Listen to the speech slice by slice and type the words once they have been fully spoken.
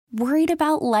Worried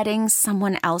about letting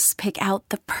someone else pick out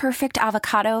the perfect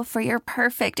avocado for your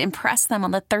perfect impress them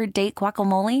on the third date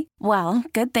guacamole? Well,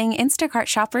 good thing Instacart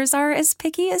shoppers are as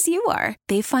picky as you are.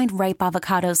 They find ripe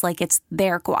avocados like it's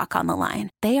their guac on the line.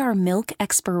 They are milk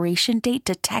expiration date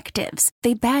detectives.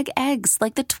 They bag eggs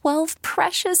like the 12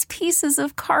 precious pieces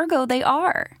of cargo they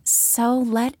are. So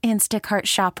let Instacart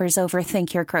shoppers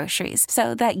overthink your groceries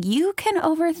so that you can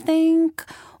overthink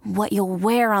what you'll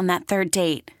wear on that third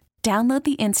date. Download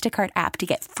the Instacart app to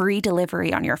get free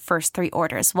delivery on your first 3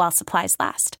 orders while supplies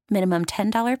last. Minimum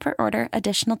 $10 per order.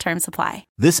 Additional terms apply.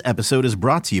 This episode is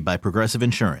brought to you by Progressive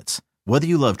Insurance. Whether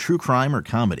you love true crime or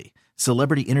comedy,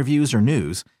 celebrity interviews or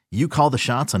news, you call the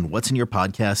shots on what's in your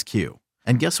podcast queue.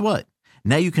 And guess what?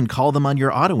 Now you can call them on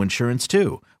your auto insurance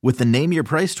too with the Name Your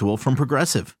Price tool from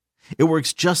Progressive. It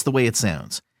works just the way it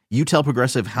sounds. You tell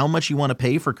Progressive how much you want to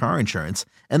pay for car insurance,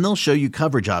 and they'll show you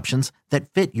coverage options that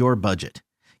fit your budget.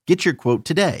 Get your quote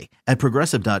today at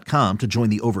Progressive.com to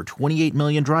join the over 28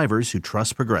 million drivers who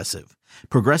trust Progressive.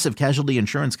 Progressive Casualty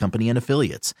Insurance Company and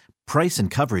Affiliates. Price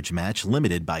and coverage match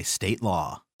limited by state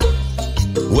law.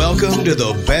 Welcome to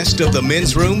the Best of the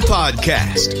Men's Room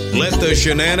podcast. Let the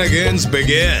shenanigans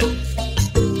begin.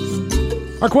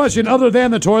 Our question, other than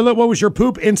the toilet, what was your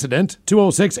poop incident?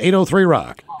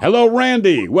 206-803-ROCK. Hello,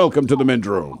 Randy. Welcome to the Men's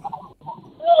Room.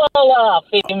 Hola,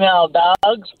 female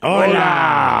dogs.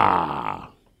 Hola.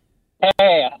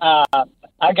 Hey,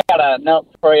 I got a note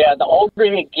for you. The older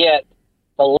you get,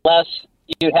 the less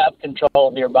you have control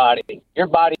of your body. Your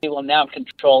body will now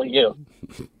control you.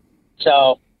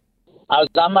 So I was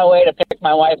on my way to pick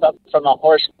my wife up from a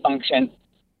horse function.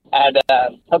 I had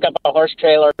to hook up a horse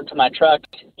trailer to my truck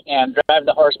and drive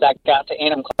the horse back out to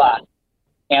Enumclaw.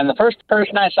 And the first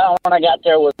person I saw when I got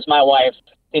there was my wife.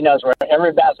 She knows where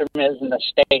every bathroom is in the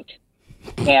state.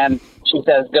 And she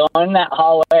says, go in that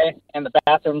hallway, and the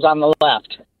bathroom's on the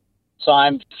left. So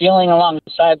I'm feeling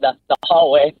alongside the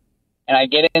hallway, and I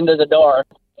get into the door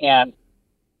and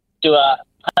do a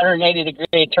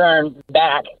 180-degree turn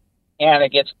back, and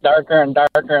it gets darker and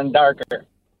darker and darker.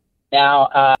 Now,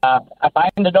 I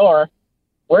find the door.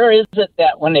 Where is it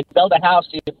that when they build a house,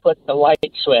 you put the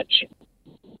light switch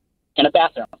in a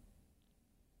bathroom?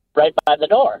 Right by the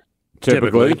door.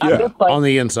 Typically, yeah. On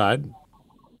the inside.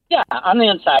 Yeah, on the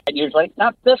inside usually.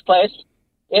 Not this place.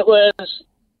 It was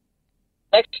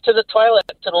next to the toilet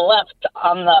to the left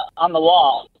on the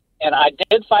wall. And I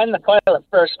did find the toilet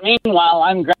first. Meanwhile,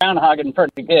 I'm groundhogging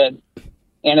pretty good.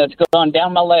 And it's going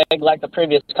down my leg like the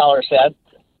previous caller said.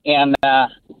 And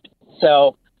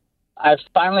so I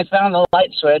finally found the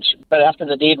light switch, but after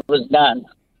the deed was done.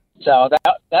 So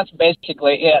that's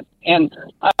basically it. And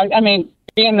I mean,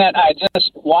 being that I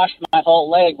just washed my whole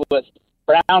leg with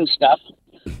brown stuff,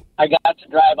 I got to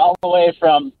drive all the way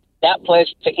from that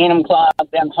place to Enumclaw,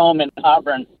 then home in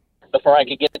Auburn before I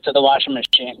could get to the washing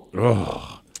machine.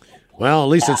 Oh. Well, at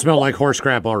least it smelled like horse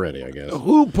crap already, I guess.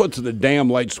 Who puts the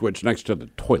damn light switch next to the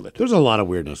toilet? There's a lot of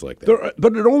weirdness like that.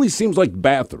 But it only seems like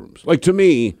bathrooms. Like, to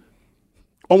me,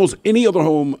 almost any other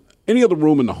room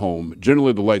in the home,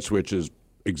 generally the light switch is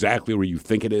exactly where you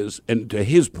think it is. And to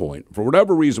his point, for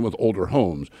whatever reason with older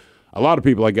homes, a lot of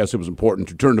people, I guess it was important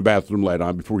to turn the bathroom light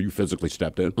on before you physically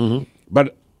stepped in. Mm-hmm.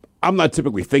 But I'm not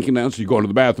typically thinking that, so you go into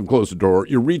the bathroom, close the door,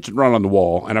 you're reaching around on the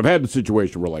wall, and I've had the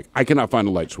situation where, like, I cannot find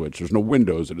a light switch. There's no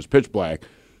windows. It is pitch black.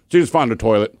 So you just find a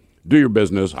toilet, do your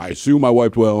business. I assume I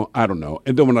wiped well. I don't know.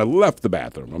 And then when I left the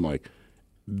bathroom, I'm like,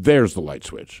 there's the light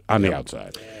switch on the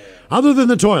outside. Other than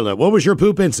the toilet, what was your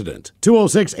poop incident?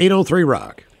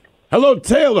 206-803-ROCK. Hello,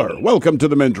 Taylor. Welcome to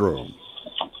the Men's Room.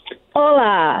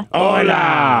 Hola.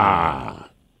 Hola.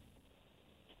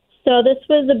 So this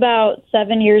was about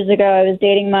 7 years ago. I was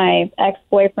dating my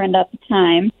ex-boyfriend at the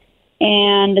time,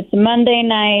 and it's a Monday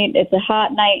night. It's a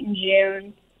hot night in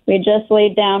June. We had just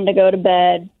laid down to go to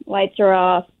bed. Lights are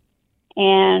off,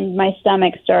 and my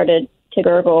stomach started to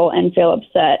gurgle and feel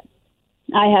upset.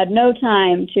 I had no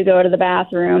time to go to the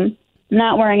bathroom. I'm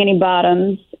not wearing any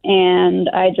bottoms, and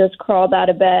I just crawled out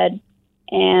of bed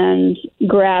and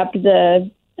grabbed the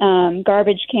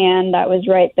garbage can that was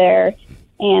right there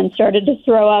and started to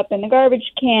throw up in the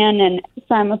garbage can, and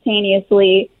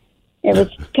simultaneously it was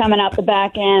coming out the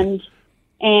back end.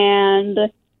 And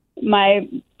my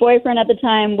boyfriend at the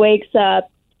time wakes up,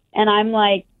 and I'm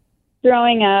like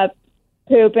throwing up,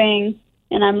 pooping,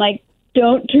 and I'm like,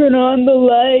 don't turn on the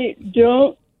light.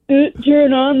 Don't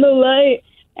turn on the light.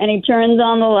 And he turns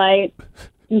on the light,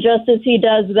 and just as he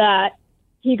does that,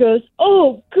 he goes,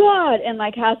 oh, God, and,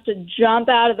 like, has to jump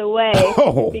out of the way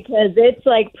because it's,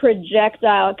 like,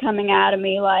 projectile coming out of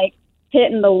me, like,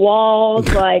 hitting the walls,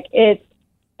 like, it's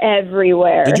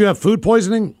everywhere. Did you have food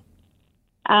poisoning?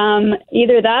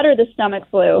 Either that or the stomach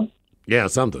flu. Yeah,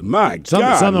 something. My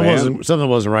God, something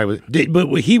wasn't right with it. But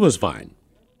he was fine.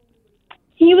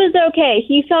 He was okay.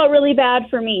 He felt really bad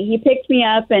for me. He picked me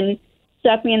up and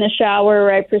stuck me in the shower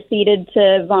where I proceeded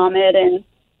to vomit and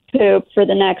poop for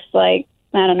the next,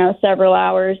 several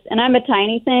hours. And I'm a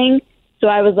tiny thing, so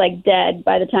I was, dead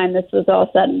by the time this was all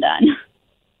said and done.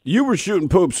 You were shooting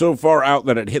poop so far out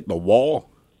that it hit the wall?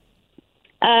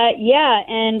 Yeah,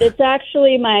 and it's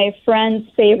actually my friend's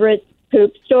favorite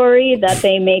poop story that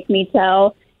they make me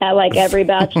tell at, every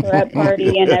bachelorette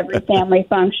party and every family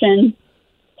function.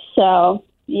 So,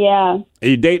 yeah. Are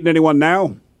you dating anyone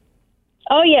now?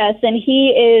 Oh, yes, and he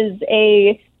is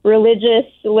a religious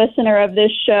listener of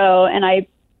this show, and I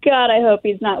hope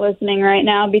he's not listening right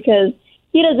now because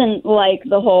he doesn't like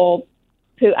the whole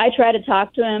poop. I try to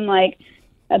talk to him,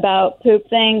 about poop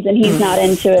things, and he's not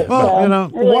into it. Well,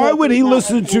 so really why would he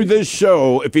listen to this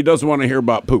show if he doesn't want to hear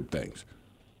about poop things?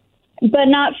 But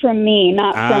not from me,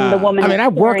 not from the woman. I mean, I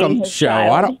work carrying on the his show.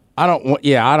 child. I don't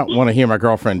want to hear my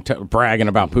girlfriend bragging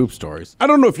about poop stories. I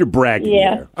don't know if you're bragging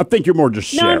here. I think you're more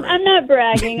just No, sharing. I'm not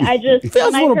bragging. I just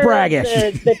Feels when a I little heard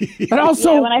braggish. But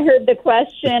also, when I heard the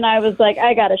question, I was like,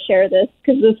 I got to share this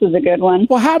because this is a good one.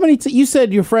 well, how many? You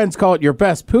said your friends call it your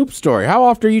best poop story. How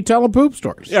often are you telling poop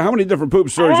stories? Yeah, how many different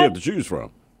poop stories you have to choose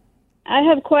from? I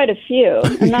have quite a few.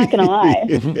 I'm not going to lie.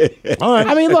 All right.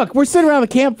 I mean, look, we're sitting around the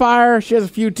campfire. She has a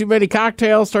few too many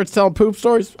cocktails. Starts telling poop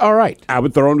stories. All right. I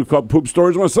would throw in a couple poop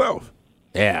stories myself.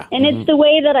 Yeah. And it's the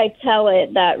way that I tell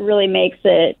it that really makes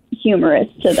it humorous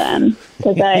to them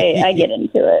because I get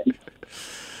into it.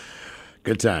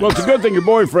 Good time. Well, it's a good thing your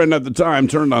boyfriend at the time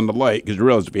turned on the light because you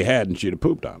realized if he hadn't, she'd have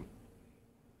pooped on him.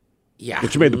 Yeah.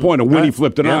 But you made the point of when he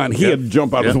flipped it Yeah, on, he yeah. had to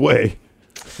jump out of his way.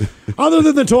 Other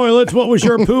than the toilet, what was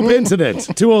your poop incident?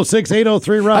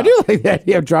 206-803-ROCK. I do like that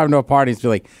idea of driving to a party and be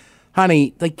like,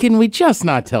 honey, can we just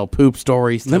not tell poop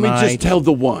stories tonight? Let me just tell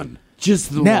the one.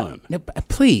 Just the one. No,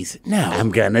 please, no. I'm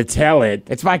going to tell it.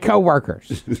 It's my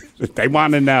coworkers. They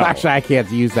want to know. Actually, I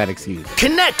can't use that excuse.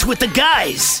 Connect with the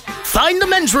guys. Find the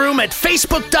men's room at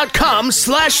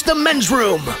facebook.com/the men's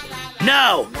room.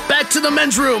 Now, back to the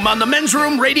men's room on the Men's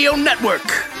Room Radio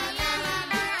Network.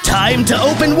 Time to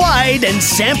open wide and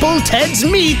sample Ted's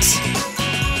meat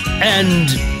and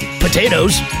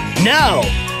potatoes. Now,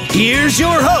 here's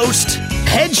your host,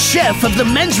 head chef of the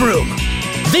men's room,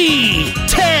 the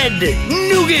Ted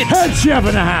Nugent. Head chef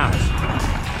in the house.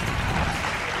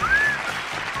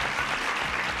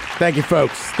 Thank you,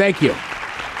 folks. Thank you.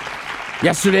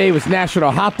 Yesterday was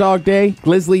National Hot Dog Day.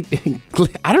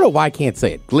 I don't know why I can't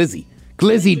say it.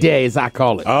 Glizzy Day, as I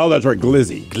call it. Oh, that's right,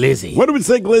 glizzy. Glizzy. What did we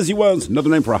say glizzy was? Another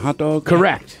name for a hot dog?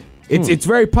 Correct. It's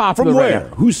very popular. From right where?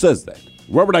 now. Who says that?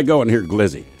 Where would I go and hear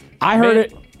glizzy? I heard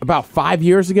it about 5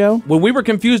 years ago. When we were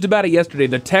confused about it yesterday,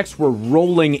 the texts were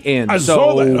rolling in. I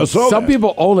saw that. Some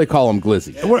people only call them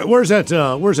glizzy. Where's that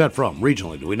from?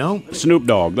 Regionally, do we know? Snoop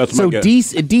Dogg. That's So my guess.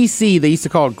 DC, they used to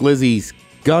call it glizzies.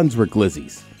 Guns were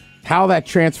glizzies. How that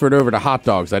transferred over to hot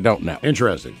dogs, I don't know.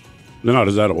 Interesting. They're not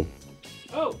as edible.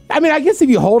 I mean, I guess if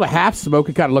you hold a half smoke,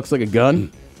 it kind of looks like a gun.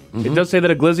 It does say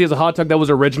that a glizzy is a hot dog that was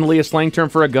originally a slang term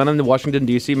for a gun in the Washington,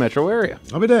 D.C. metro area.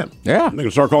 I'll be damned. Yeah. They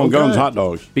can start calling guns hot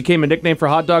dogs. Became a nickname for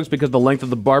hot dogs because the length of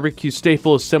the barbecue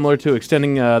staple is similar to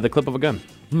extending the clip of a gun.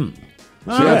 See,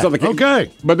 that's how they came, Okay.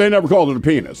 But they never called it a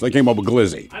penis. They came up with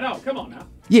glizzy. I know, come on now.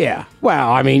 Yeah.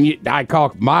 Well, I mean, I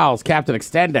call Miles Captain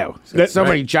Extendo. That's So right.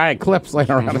 many giant clips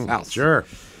laying around his house. Sure.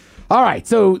 All right.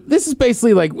 So this is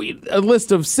basically like a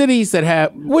list of cities that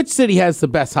have. Which city has the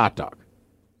best hot dog?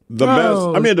 The best.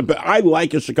 I mean, I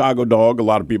like a Chicago dog. A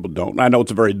lot of people don't. I know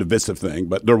it's a very divisive thing,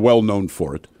 but they're well known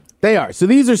for it. They are. So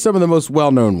these are some of the most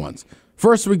well-known ones.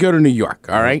 First, we go to New York,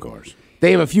 all right? Of course.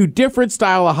 They have a few different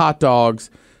style of hot dogs,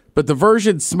 but the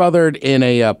version smothered in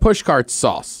a pushcart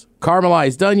sauce.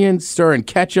 Caramelized onions, stir in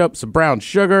ketchup, some brown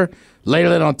sugar,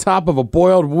 ladle it on top of a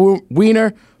boiled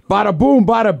wiener. Bada boom,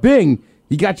 bada bing.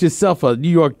 You got yourself a New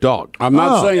York dog. I'm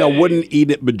not saying I wouldn't eat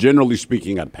it, but generally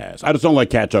speaking, I'd pass. I just don't like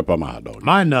ketchup on my hot dog.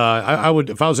 Mine, I would,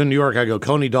 if I was in New York, I'd go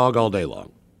Coney dog all day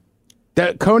long.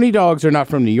 The Coney dogs are not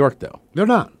from New York, though. They're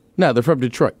not. No, they're from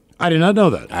Detroit. I did not know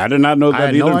that. I did not know I that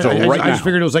had either no until idea. right I now. just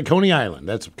figured it was like Coney Island.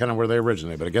 That's kind of where they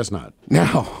originate, but I guess not.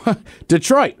 No,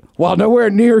 Detroit. While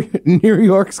nowhere near New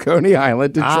York's Coney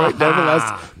Island, Detroit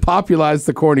nevertheless popularized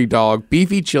the corny dog.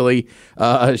 Beefy chili,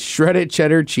 shredded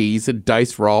cheddar cheese, and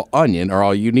diced raw onion are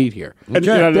all you need here. And,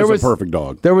 yeah, that's a perfect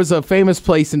dog. There was a famous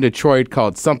place in Detroit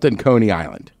called something Coney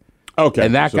Island. Okay.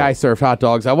 And that so- guy served hot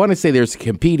dogs. I want to say there's a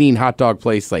competing hot dog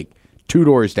place like 2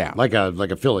 doors down. Like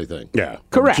a Philly thing. Yeah.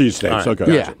 Correct. Cheesesteaks. All right.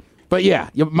 Okay. Yeah. But yeah,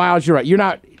 Miles, you're right. You're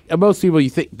not. most people you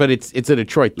think, but it's a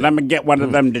Detroit thing. Let me get one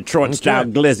of them Detroit-style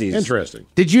glizzies. Interesting.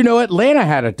 Did you know Atlanta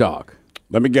had a dog?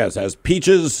 Let me guess. Has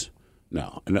peaches?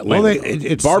 No. In Atlanta, Well,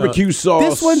 it's barbecue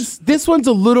sauce. This one's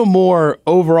a little more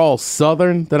overall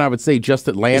southern than I would say just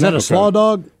Atlanta. Is that a slaw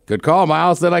dog? Good call,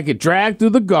 Miles. That I could drag through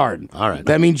the garden. All right.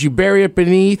 That means you bury it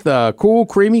beneath cool,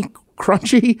 creamy,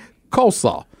 crunchy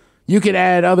coleslaw. You can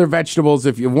add other vegetables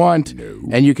if you want,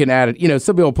 and you can add it. You know,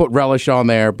 some people put relish on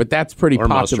there, but that's pretty Or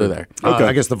popular mustard. there. Okay.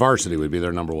 I guess the Varsity would be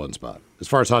their number one spot as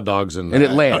far as hot dogs in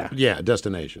Atlanta.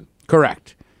 Destination.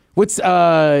 Correct. What's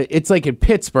it's like in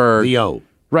Pittsburgh. The O.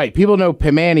 Right. People know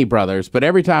Pimani Brothers, but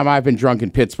every time I've been drunk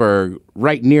in Pittsburgh,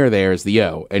 right near there is the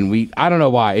O. And I don't know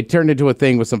why. It turned into a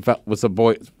thing with some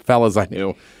fellas I knew.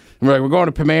 And we're like, we're going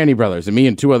to Pimani Brothers. And me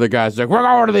and two other guys are like, we're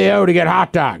going to the O to get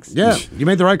hot dogs. Yeah, you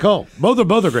made the right call. Both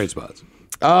are great spots.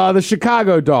 The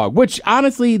Chicago dog, which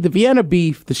honestly, the Vienna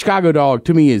beef, the Chicago dog,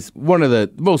 to me is one of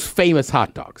the most famous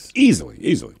hot dogs.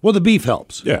 Easily. Well, the beef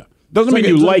helps. Yeah. Doesn't mean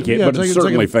you like it, but it's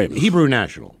certainly famous. Hebrew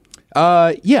National.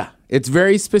 Yeah, it's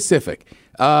very specific.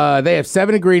 They have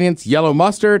 7 ingredients: yellow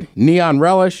mustard, neon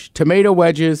relish, tomato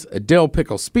wedges, a dill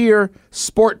pickle spear,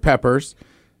 sport peppers.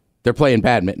 They're playing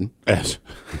badminton. Yes.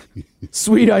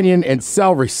 Sweet onion and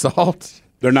celery salt.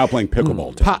 They're now playing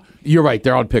pickleball. You're right.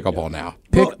 They're on pickleball now.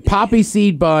 Poppy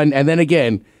seed bun, and then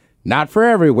again, not for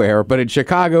everywhere, but in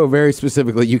Chicago, very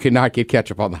specifically, you cannot get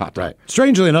ketchup on the hot dog. Right.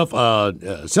 Strangely enough,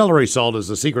 celery salt is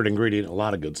the secret ingredient in a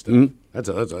lot of good stuff. Mm-hmm. That's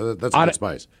a good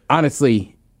spice.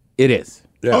 Honestly, it is.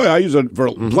 Yeah. Oh, yeah, I use it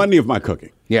for plenty of my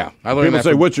cooking. Yeah. I learned People that say,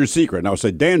 from- what's your secret? And I would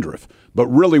say dandruff. But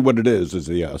really what it is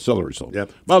the celery salt.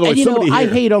 Yep. By the way, And you know, somebody I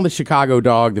here, hate on the Chicago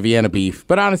dog, the Vienna beef,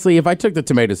 but honestly, if I took the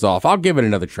tomatoes off, I'll give it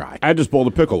another try. I just pull the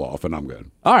pickle off and I'm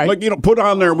good. All right. Like, put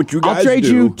on there what you guys I'll trade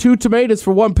do. you 2 tomatoes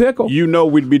for 1 pickle. You know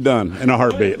we'd be done in a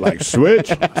heartbeat. Like, switch.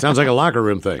 Sounds like a locker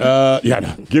room thing.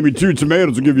 Yeah, give me 2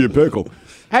 tomatoes and give you a pickle.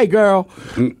 Hey, girl.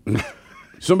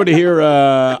 Somebody here,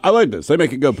 I like this. They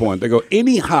make a good point. They go,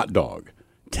 any hot dog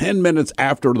 10 minutes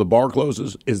after the bar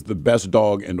closes is the best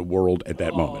dog in the world at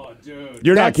that moment. Dude.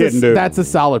 You're not kidding, dude. That's a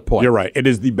solid point. You're right. It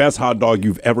is the best hot dog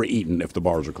you've ever eaten if the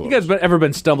bars are closed. You guys ever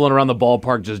been stumbling around the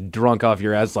ballpark just drunk off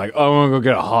your ass like, oh, I'm going to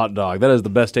go get a hot dog. That is the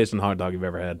best tasting hot dog you've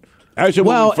ever had. Actually,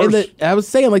 Well, I was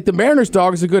saying, like, the Mariners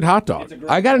dog is a good hot dog.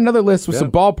 I got another list with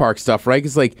some ballpark stuff, right?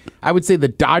 Because, like, I would say the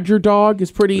Dodger dog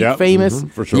is pretty famous.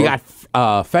 For sure. You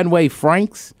got Fenway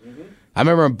Franks. I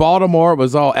remember in Baltimore, it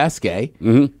was all Esque.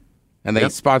 And they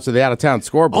sponsored the out-of-town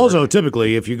scoreboard. Also,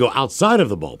 typically, if you go outside of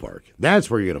the ballpark,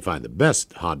 that's where you're going to find the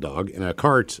best hot dog in a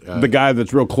cart. The guy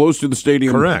that's real close to the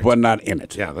stadium, Correct. but not in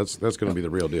it. Yeah, that's going to be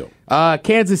the real deal.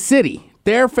 Kansas City,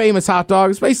 their famous hot dog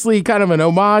is basically kind of an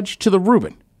homage to the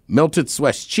Reuben. Melted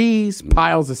Swiss cheese,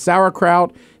 piles of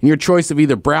sauerkraut, and your choice of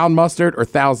either brown mustard or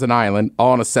Thousand Island,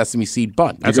 all on a sesame seed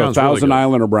bun. You go sounds really Thousand good.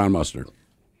 Island or brown mustard?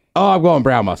 Oh, I'm going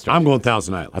brown mustard. I'm going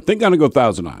Thousand Island. I think I'm going to go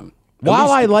Thousand Island.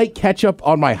 While I like ketchup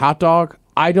on my hot dog,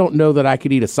 I don't know that I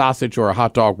could eat a sausage or a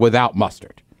hot dog without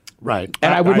mustard. Right.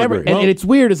 And I would never. agree. And it's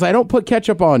weird is I don't put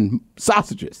ketchup on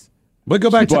sausages. But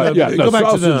go back to But, the go back to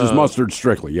sausage is the mustard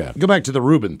strictly, yeah. go back to the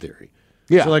Reuben theory.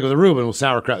 Yeah. So like with the Reuben with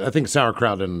sauerkraut, I think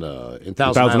sauerkraut and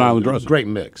Thousand Island dressing. great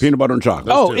mix. Peanut butter and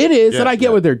chocolate. Oh, it is, and I get yeah.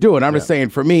 what they're doing. I'm just saying,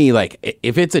 for me, like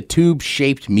if it's a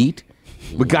tube-shaped meat,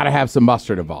 we got to have some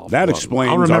mustard involved. That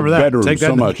explains I'll remember our that. bedroom Take that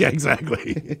so into- much. Yeah,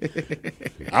 exactly.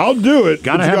 I'll do it.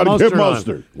 Gotta but you have gotta mustard. get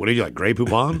mustard. What do you like? Grey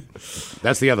Poupon?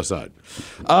 That's the other side.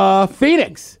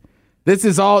 Phoenix. This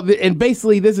is all, and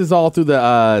basically this is all through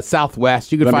the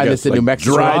Southwest. You can Let me find guess, this in New like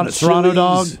Mexico. dried Serrano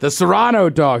dog. chilies. The Serrano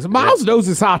dogs. Miles knows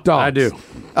his hot dogs. I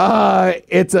do.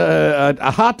 It's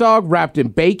a hot dog wrapped in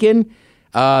bacon.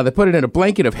 They put it in a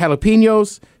blanket of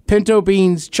jalapenos, pinto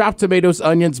beans, chopped tomatoes,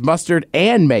 onions, mustard,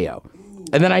 and mayo.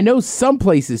 And then I know some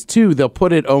places, too, they'll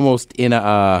put it almost in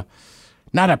a,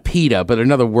 not a pita, but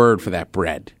another word for that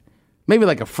bread. Maybe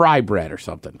like a fry bread or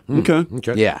something. Okay.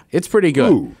 Yeah, it's pretty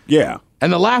good. Ooh, yeah.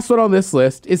 And the last one on this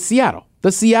list is Seattle,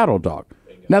 the Seattle dog.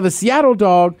 Now, the Seattle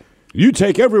dog, You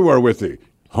take everywhere with you.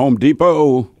 Home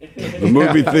Depot, the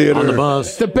movie theater. On the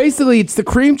bus. basically, it's the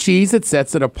cream cheese that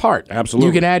sets it apart. Absolutely.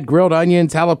 You can add grilled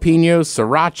onions, jalapenos,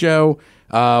 sriracha,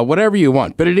 whatever you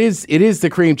want. But it is the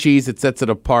cream cheese that sets it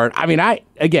apart. I mean,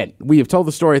 we have told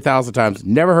the story 1,000 times.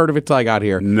 Never heard of it till I got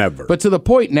here. Never. But to the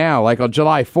point now, like on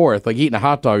July 4th, like eating a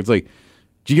hot dog, it's like,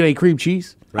 did you get any cream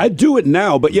cheese? I do it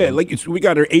now, but yeah, like we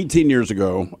got here 18 years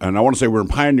ago, and I want to say we're in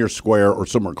Pioneer Square or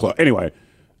somewhere close. Anyway,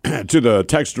 to the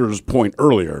texter's point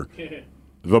earlier,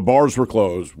 the bars were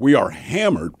closed. We are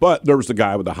hammered, but there was the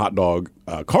guy with the hot dog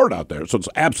cart out there. So it's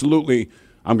absolutely,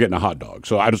 I'm getting a hot dog.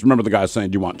 So I just remember the guy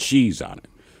saying, do you want cheese on it?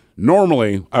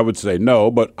 Normally, I would say no,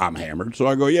 but I'm hammered, so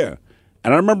I go, yeah.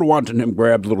 And I remember watching him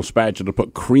grab the little spatula to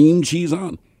put cream cheese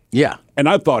on. Yeah. And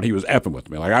I thought he was effing with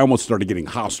me. Like, I almost started getting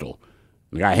hostile.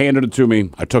 The guy handed it to me.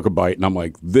 I took a bite, and I'm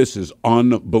like, "This is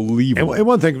unbelievable." And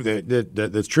one thing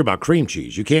that's true about cream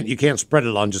cheese, you can't spread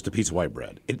it on just a piece of white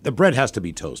bread. The bread has to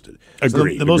be toasted.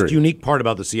 Agreed. So the most unique part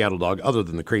about the Seattle dog, other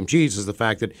than the cream cheese, is the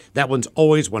fact that one's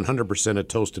always 100% a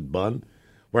toasted bun,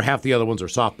 where half the other ones are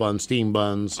soft buns, steam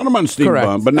buns. I don't mind steam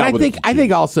bun, but not and I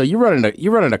think also you're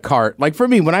running a cart. Like for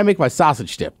me, when I make my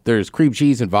sausage dip, there's cream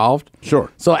cheese involved. Sure.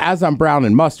 So as I'm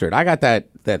browning mustard, I got that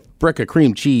brick of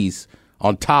cream cheese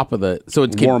on top of so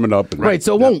it's warm it up. Right,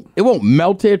 so it won't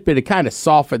melt it, but it kind of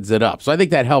softens it up. So I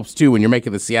think that helps too when you're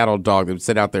making the Seattle dog that would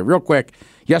sit out there real quick.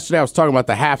 Yesterday I was talking about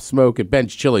the half smoke at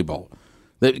Ben's Chili Bowl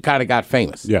that kind of got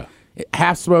famous. Yeah.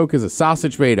 Half smoke is a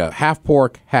sausage made of half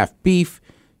pork, half beef,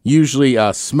 usually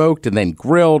smoked and then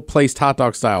grilled, placed hot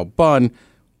dog style bun,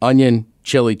 onion,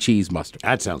 chili, cheese, mustard.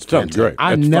 That sounds fantastic. great.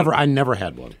 I never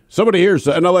had one. Somebody here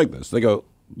said, and I like this. They go,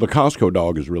 "The Costco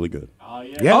dog is really good."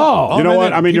 Yeah. Oh, you know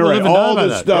what? I mean, you're right. All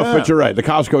this stuff, yeah. but you're right. The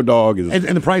Costco dog is.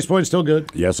 And the price point's still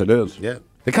good. Yes, it is. Yeah.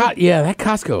 That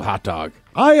Costco hot dog.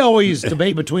 I always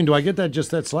debate between do I get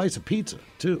that slice of pizza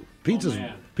too? Pizza's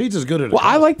good at it. Well,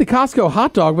 I like the Costco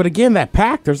hot dog, but again, that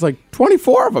pack, there's like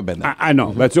 24 of them in there. I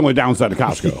know. That's the only downside of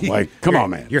Costco. Like, come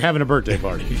on, man. You're having a birthday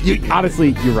party. Honestly,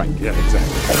 you're right. Yeah,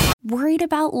 exactly. Worried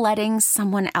about letting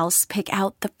someone else pick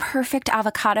out the perfect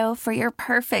avocado for your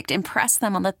perfect impress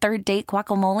them on the third date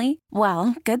guacamole?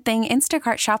 Well, good thing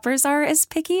Instacart shoppers are as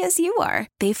picky as you are.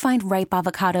 They find ripe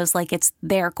avocados like it's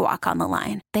their guac on the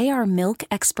line. They are milk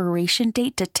expiration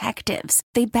date detectives.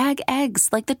 They bag eggs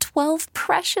like the 12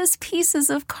 precious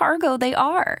pieces of cargo they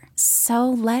are. So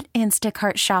let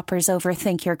Instacart shoppers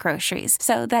overthink your groceries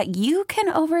so that you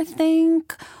can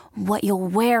overthink what you'll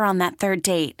wear on that third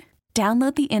date.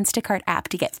 Download the Instacart app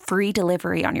to get free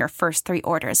delivery on your first 3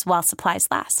 orders while supplies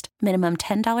last. Minimum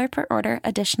 $10 per order.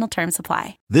 Additional terms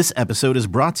apply. This episode is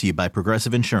brought to you by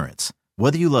Progressive Insurance.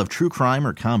 Whether you love true crime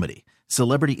or comedy,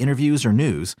 celebrity interviews or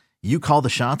news, you call the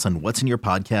shots on what's in your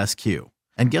podcast queue.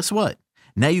 And guess what?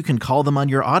 Now you can call them on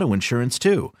your auto insurance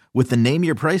too with the Name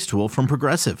Your Price tool from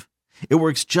Progressive. It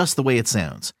works just the way it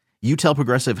sounds. You tell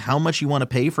Progressive how much you want to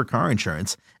pay for car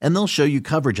insurance, and they'll show you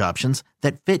coverage options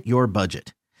that fit your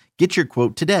budget. Get your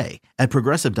quote today at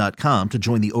Progressive.com to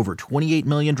join the over 28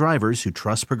 million drivers who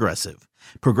trust Progressive.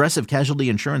 Progressive Casualty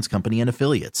Insurance Company and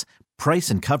Affiliates. Price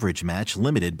and coverage match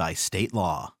limited by state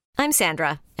law. I'm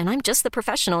Sandra, and I'm just the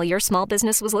professional your small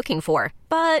business was looking for.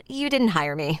 But you didn't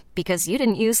hire me because you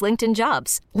didn't use LinkedIn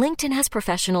Jobs. LinkedIn has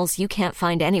professionals you can't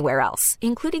find anywhere else,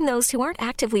 including those who aren't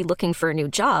actively looking for a new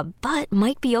job, but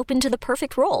might be open to the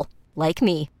perfect role, like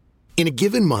me. In a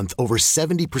given month, over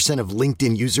 70% of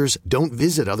LinkedIn users don't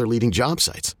visit other leading job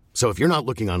sites. So if you're not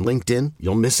looking on LinkedIn,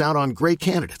 you'll miss out on great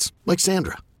candidates like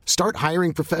Sandra. Start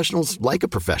hiring professionals like a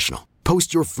professional.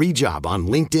 Post your free job on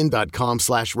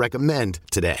linkedin.com/recommend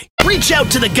today. Reach out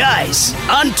to the guys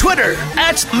on Twitter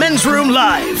 @Men's Room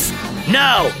Live.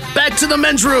 Now, back to the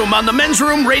Men's Room on the Men's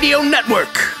Room Radio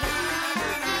Network.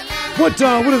 What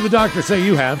did the doctor say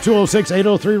you have?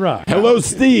 206-803-ROCK. Hello,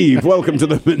 Steve. Welcome to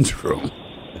the Men's Room.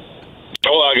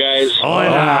 Hola, guys.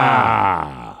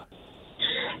 Hola.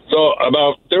 So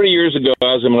about 30 years ago,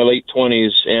 I was in my late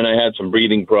 20s, and I had some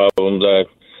breathing problems,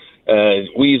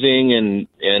 wheezing, and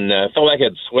felt like I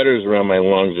had sweaters around my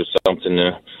lungs or something.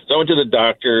 So I went to the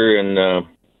doctor, and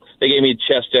they gave me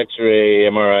chest X-ray,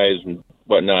 MRIs, and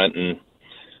whatnot. And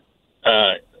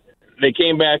they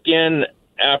came back in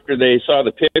after they saw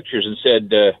the pictures and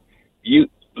said, it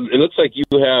looks like you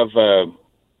have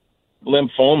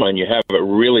lymphoma, and you have it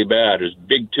really bad. There's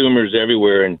big tumors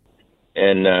everywhere, and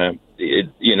it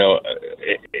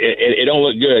don't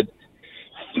look good.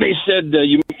 They said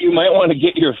you might want to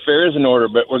get your affairs in order,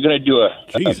 but we're going to do a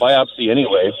biopsy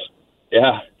anyways.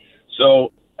 Yeah.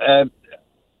 So a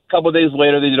couple of days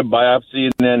later, they did a biopsy,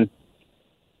 and then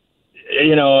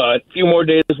a few more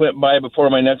days went by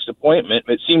before my next appointment.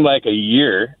 It seemed like a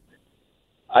year.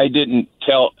 I didn't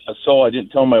tell a soul. I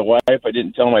didn't tell my wife. I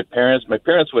didn't tell my parents. My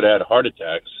parents would have had heart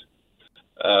attacks.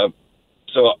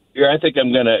 So here I think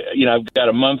I'm going to, I've got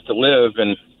a month to live.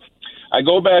 And I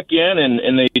go back in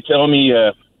and they tell me,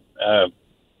 you're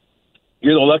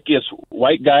the luckiest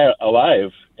white guy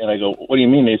alive. And I go, what do you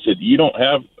mean? They said, you don't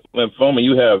have lymphoma.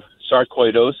 You have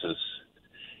sarcoidosis.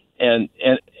 And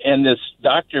this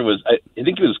doctor was, I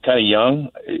think he was kind of young.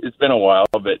 It's been a while,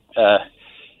 but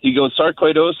he goes,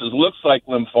 sarcoidosis looks like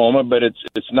lymphoma, but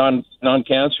it's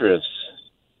non-cancerous.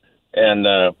 And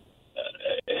I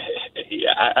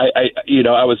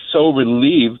was so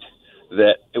relieved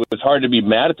that it was hard to be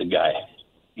mad at the guy.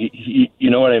 You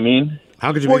know what I mean?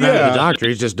 How could you be mad at the doctor?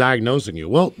 He's just diagnosing you.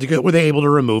 Well, were they able to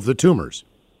remove the tumors?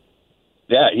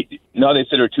 Yeah, no, they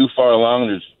said they're too far along.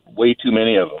 There's way too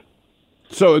many of them.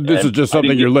 So this is just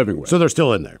something you're living with. So they're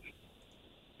still in there.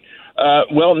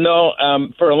 Well, no.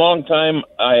 For a long time,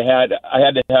 I had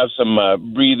to have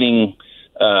some breathing.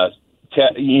 I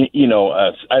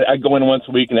go in once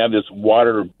a week and have this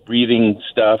water breathing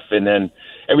stuff, and then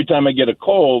every time I get a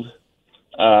cold,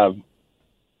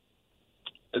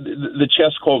 the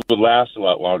chest cold would last a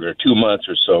lot longer, 2 months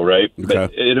or so, right? Okay.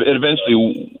 But it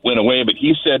eventually went away. But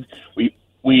he said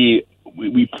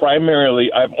we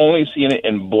primarily, I've only seen it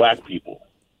in black people,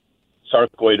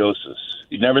 sarcoidosis.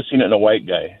 You've never seen it in a white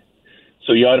guy.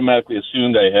 So you automatically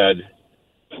assumed I had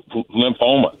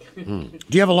lymphoma. Do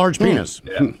you have a large penis?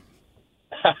 Yeah.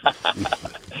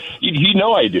 You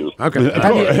know I do. Okay. We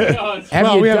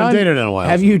haven't dated in a while.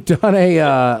 Have you done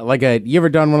you ever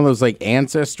done one of those like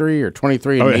Ancestry or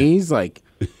 23andMe's? Like,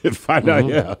 find out,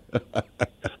 yeah.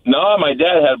 No, my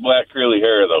dad had black curly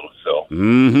hair though, so.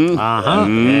 Mm-hmm. Uh-huh.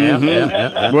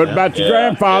 Yeah. What about your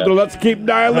grandfather? Yeah. Let's keep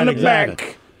dialing it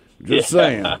back. Just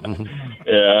saying.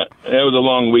 Yeah, it was a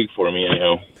long week for me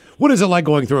anyhow. What is it like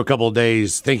going through a couple of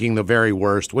days thinking the very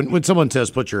worst when someone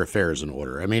says put your affairs in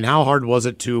order? I mean, how hard was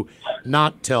it to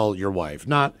not tell your wife,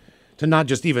 not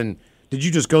just even, did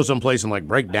you just go someplace and like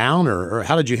break down or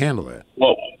how did you handle it?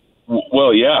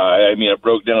 Well, yeah. I mean, I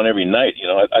broke down every night. You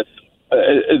know,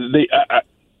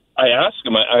 I asked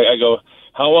them. I go,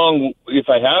 how long? If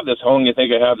I have this, how long do you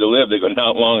think I have to live? They go,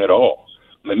 not long at all.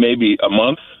 Maybe a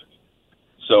month.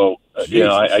 So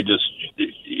I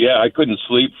couldn't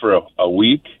sleep for a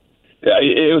week.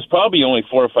 It was probably only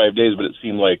 4 or 5 days, but it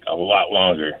seemed like a lot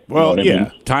longer. Well, you know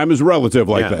what I mean? Time is relative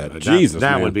like that. Jesus,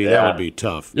 that man. would be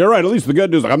tough. You're right. At least the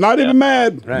good news. I'm not even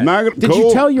mad. Right. I'm not gonna, did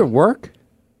you tell your work?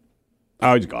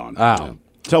 Oh, he's gone. Oh.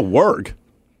 Tell work?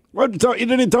 What? He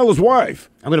didn't even tell his wife.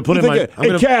 I'm going to put in my...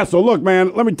 Hey, Castle, look,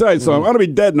 man, let me tell you something. I'm going to be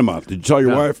dead in a month. Did you tell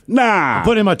your wife? Nah.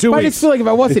 Put in my 2 But I weeks. just feel like if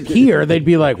I wasn't here, they'd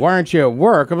be like, why aren't you at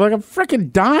work? I'm like, I'm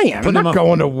freaking dying. I'm not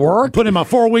going to work. Put in my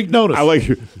 4-week notice. I like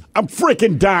you. I'm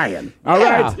freaking dying. All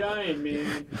right? Dying,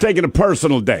 man. Taking a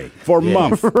personal day for a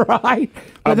month. Right?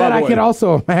 But then I can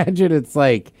also imagine it's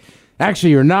like,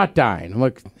 actually, you're not dying. I'm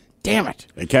like, damn it.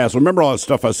 Hey, Castle, remember all that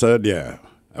stuff I said? Yeah.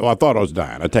 Well, I thought I was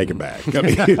dying. I take it back. Can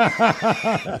I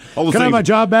have my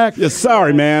job back? Yeah,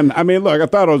 sorry, man. I mean, look, I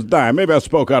thought I was dying. Maybe I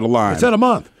spoke out of line. I said a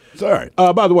month. Sorry.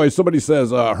 By the way, somebody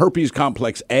says herpes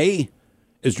complex A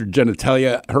is your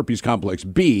genitalia. Herpes complex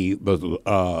B, the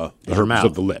herpes mouth.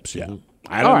 of the lips. Yeah.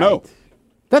 I don't know.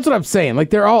 That's what I'm saying. Like,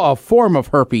 they're all a form of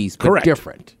herpes, but Correct.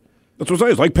 different. That's what I'm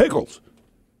saying. It's like pickles.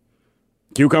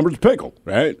 Cucumber's a pickle,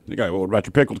 right? You go, well, what about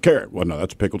your pickled carrot? Well, no,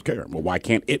 that's a pickled carrot. Well, why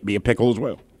can't it be a pickle as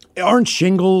well? Aren't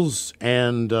shingles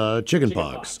and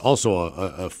chickenpox also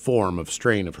a form of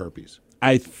strain of herpes?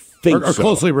 I think or so.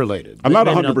 closely related. I'm not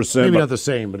Maybe 100%. Maybe not the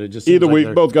same, but it just seems either like we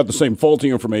they're- both got the same faulty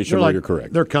information. they're Or like, you're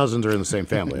correct. Their cousins are in the same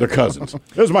family. They're cousins.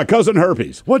 This is my cousin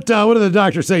herpes. What did the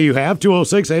doctors say you have?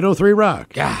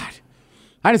 206-803-ROCK. God.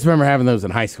 I just remember having those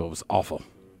in high school. It was awful.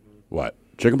 What?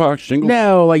 Chickenpox? Shingles?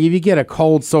 No, like if you get a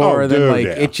cold sore, then dude, like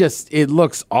yeah. it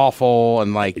looks awful,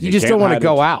 and like you just can't don't want to hide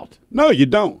go it. out. No, you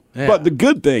don't. Yeah. But the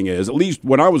good thing is, at least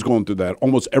when I was going through that,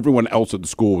 almost everyone else at the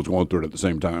school was going through it at the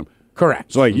same time.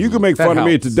 Correct. So, like, you can make That fun of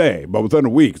me helps. today, but within a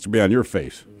week, it's going to be on your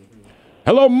face.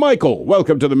 Hello, Michael.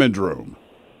 Welcome to the men's room.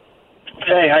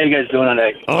 Hey, how you guys doing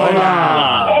today?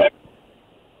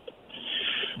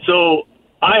 So,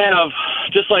 I have,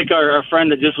 just like our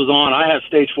friend that just was on, I have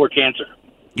stage 4 cancer.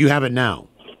 You have it now.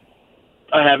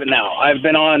 I have it now. I've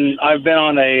been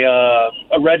on a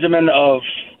regimen of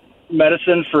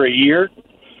medicine for a year.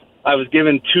 I was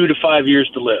given 2 to 5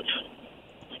 years to live.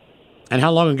 And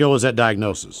how long ago was that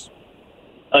diagnosis?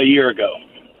 A year ago.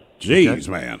 Jeez,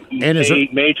 man. And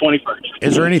May 21st.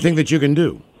 Is there anything that you can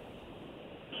do?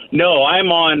 No,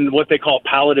 I'm on what they call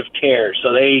palliative care.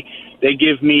 So they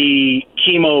give me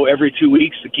chemo every 2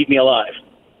 weeks to keep me alive.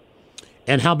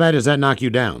 And how bad does that knock you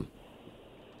down?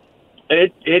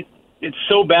 It's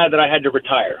so bad that I had to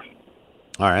retire.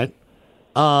 All right.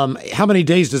 How many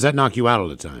days does that knock you out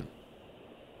at a time?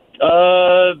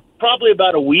 Probably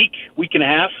about a week and a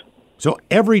half. So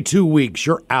every 2 weeks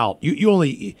you're out. You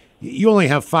only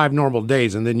have 5 normal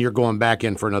days, and then you're going back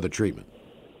in for another treatment.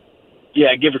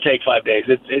 Yeah, give or take 5 days.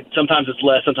 Sometimes it's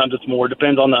less, sometimes it's more.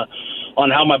 Depends on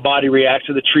how my body reacts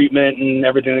to the treatment and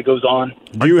everything that goes on.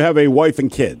 Do you have a wife and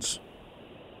kids?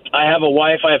 I have a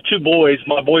wife. I have 2 boys.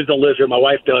 My boys don't live here. My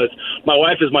wife does. My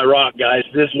wife is my rock, guys.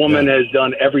 This woman has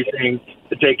done everything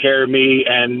to take care of me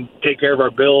and take care of our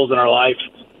bills and our life.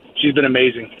 She's been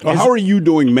amazing. Well, how are you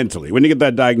doing mentally? When you get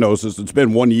that diagnosis, it's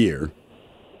been 1 year.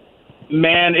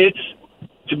 Man,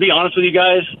 to be honest with you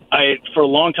guys, for a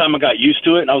long time I got used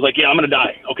to it, and I was like, yeah, I'm going to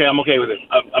die. Okay, I'm okay with it.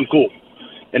 I'm cool.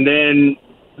 And then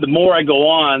the more I go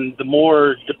on, the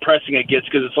more depressing it gets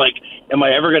because it's like, am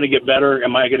I ever going to get better?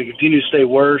 Am I going to continue to stay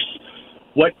worse?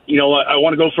 I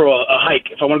want to go for a hike.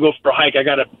 If I want to go for a hike, I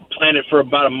got to plan it for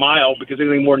about a mile because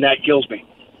anything more than that kills me.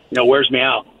 Wears me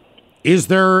out. Is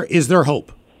there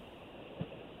hope?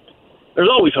 There's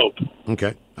always hope.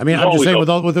 Okay. I mean, I'm just saying with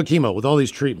the chemo, with all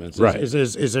these treatments, right? Is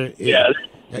there?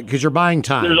 Because you're buying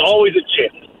time. There's always a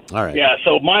chance. All right. Yeah.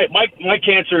 So my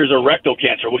cancer is a rectal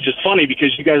cancer, which is funny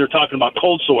because you guys are talking about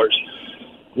cold sores.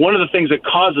 One of the things that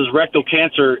causes rectal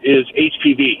cancer is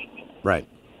HPV. Right.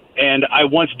 And I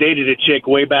once dated a chick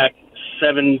way back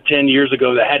 7-10 years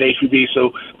ago that had HPV.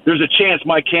 So there's a chance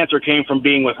my cancer came from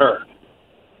being with her.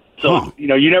 So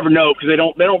you never know because they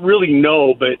don't really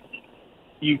know, but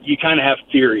you kind of have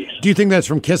theories. Do you think that's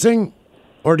from kissing,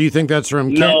 or do you think that's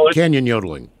from canyon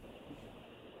yodeling?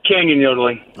 Canyon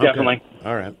yodeling, definitely. Okay.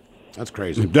 All right. That's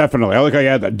crazy. Definitely. I like how you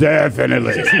had that.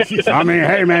 Definitely. I mean,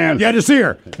 hey, man. You had to see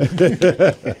her.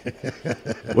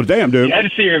 Well, damn, dude. You had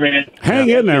to see her, man. Hang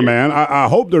in there, man. I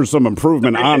hope there's some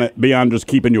improvement on it beyond just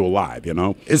keeping you alive,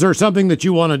 Is there something that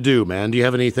you want to do, man? Do you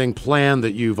have anything planned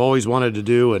that you've always wanted to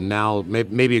do and now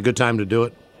maybe a good time to do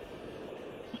it?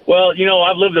 Well,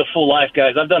 I've lived a full life,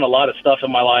 guys. I've done a lot of stuff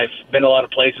in my life, been a lot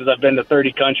of places. I've been to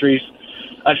 30 countries.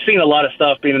 I've seen a lot of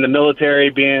stuff, being in the military,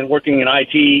 working in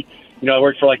IT. I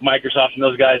worked for like Microsoft and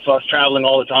those guys, so I was traveling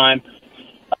all the time.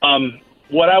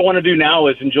 What I want to do now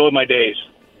is enjoy my days.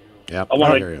 Yep, I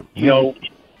want to,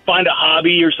 find a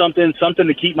hobby or something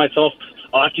to keep myself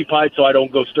occupied so I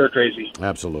don't go stir crazy.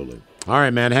 Absolutely. All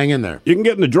right, man, hang in there. You can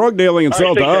get into drug dealing and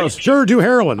sell to us. Sure, do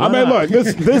heroin. Look,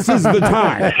 this is the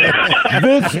time. Have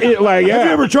you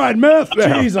ever tried meth?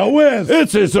 Jeez, a whiz.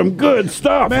 This is some good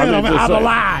stuff. Man, I'm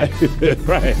alive.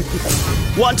 Right.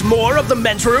 Want more of The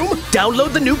Men's Room?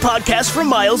 Download the new podcast from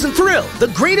Miles and Thrill, The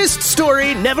Greatest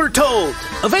Story Never Told.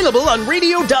 Available on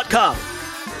radio.com.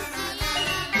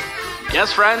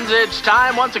 Yes, friends, it's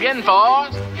time once again for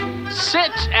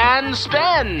Sit and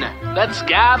Spin. Let's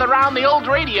gather around the old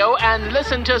radio and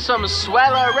listen to some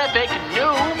swellerific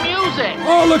new music.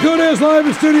 Oh, look who it is live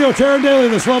in studio, Taryn Daly,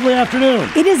 this lovely afternoon.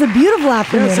 It is a beautiful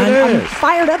afternoon. Yes, I'm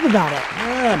fired up about it.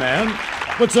 Yeah, man.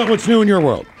 What's up? What's new in your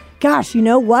world? Gosh, you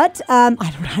know what? I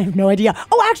have no idea.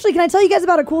 Oh, actually, can I tell you guys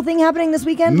about a cool thing happening this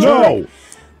weekend? No.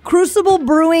 Crucible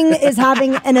Brewing is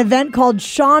having an event called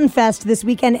Sean Fest this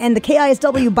weekend, and the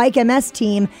KISW Bike MS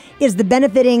team is the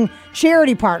benefiting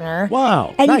charity partner.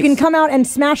 Wow. And nice. You can come out and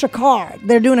smash a car.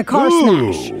 They're doing a car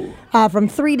smash from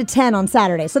 3 to 10 on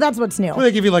Saturday. So that's what's new. Will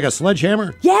they give you like a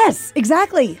sledgehammer? Yes,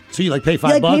 exactly. So you pay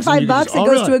 $5 You pay $5, it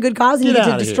goes to a good cause, and you get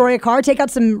to destroy here. a car, take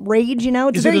out some rage,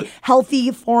 It's Is a it very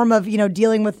healthy form of,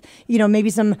 dealing with, maybe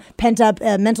some pent-up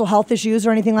mental health issues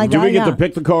or anything like that. Do we get to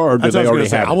pick the car, or do they already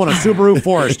have it? I want a Subaru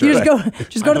Forester. You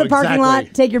just go to the parking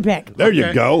lot, take your pick. There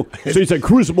you go. So you said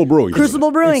Crucible Brewing.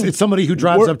 Crucible Brewing. It's somebody who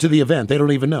drives up to the event. They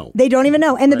don't even know. They don't even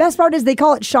know. And the best part is they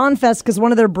call it Sean Fest because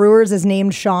one of their brewers is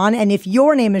named Sean. And if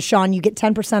your name is Sean, you get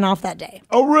 10% off that day.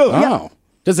 Oh, really? Yeah.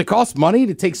 Does it cost money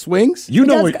to take swings?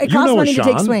 It costs money to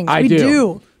take swings. I we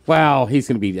do. Well, he's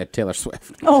going to be at Taylor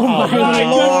Swift. Oh, my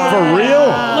Lord. For real?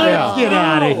 Let's get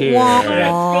out of here.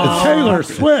 Taylor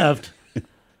Swift.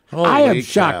 I am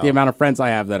shocked the amount of friends I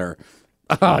have that are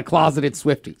closeted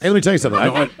Swifties. Hey, let me tell you something.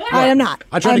 I am not.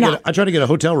 I try to get a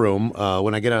hotel room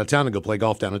when I get out of town to go play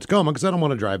golf down in Tacoma because I don't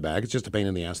want to drive back. It's just a pain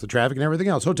in the ass, the traffic and everything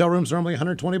else. Hotel rooms are normally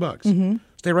 $120. Mm-hmm.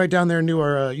 Stay right down there near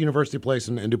our university place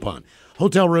in DuPont.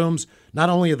 Hotel rooms, not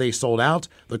only are they sold out,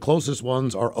 the closest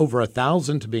ones are over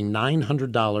 $1,000 to being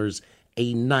 $900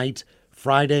 a night,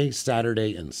 Friday,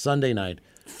 Saturday, and Sunday night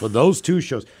for those two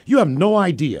shows. You have no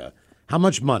idea how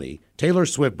much money Taylor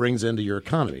Swift brings into your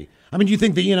economy. I mean, you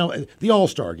think the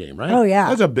All-Star game, right? Oh, yeah.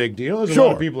 That's a big deal. There's a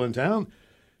lot of people in town.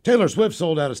 Taylor Swift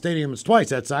sold out a stadium that's twice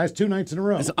that size, 2 nights in a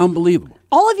row. It's unbelievable.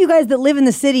 All of you guys that live in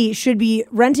the city should be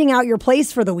renting out your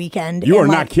place for the weekend. You are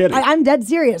not kidding. I'm dead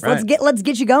serious. Right. Let's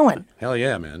get you going. Hell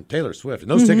yeah, man. Taylor Swift. And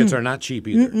those tickets are not cheap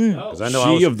either. I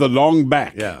know She of the long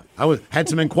back. Yeah. had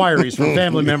some inquiries from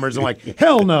family members and like,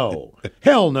 hell no.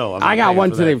 Hell no. I got one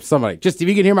today from somebody. Just if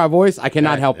you can hear my voice, I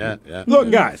cannot help you. Yeah.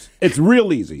 Look, guys, it's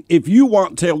real easy. If you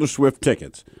want Taylor Swift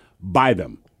tickets, buy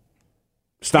them.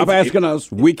 Stop asking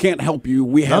us. We can't help you.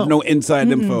 We have no inside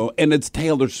info, and it's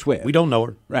Taylor Swift. We don't know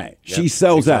her. Right. She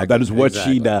sells out. That is what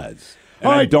she does.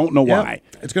 And I don't know Yeah. why.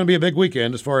 It's going to be a big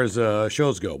weekend as far as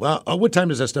shows go. Well, what time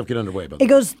does that stuff get underway? By the It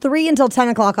goes 3 until 10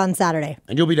 o'clock on Saturday.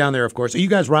 And you'll be down there, of course. Are you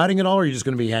guys riding at all, or are you just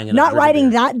going to be hanging out? Not drinking riding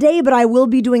beer? that day, but I will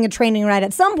be doing a training ride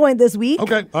at some point this week.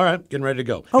 Okay, all right. Getting ready to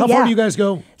go. Oh, How far yeah. do you guys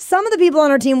go? Some of the people on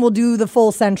our team will do the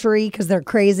full century because they're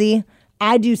crazy.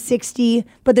 I do 60,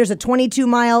 but there's a 22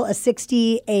 mile, a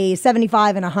 60, a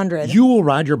 75, and a 100. You will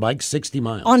ride your bike 60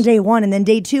 miles. On day 1, and then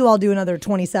day 2, I'll do another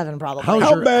 27 probably.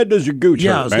 How bad does your gooch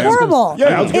hurt, man? Horrible.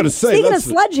 Yeah, I was going to say. Speaking of that's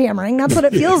sledgehammering, that's what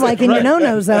it feels like in your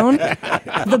no-no zone.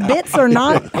 The bits are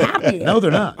not happy. No,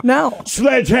 they're not. No.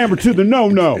 Sledgehammer to the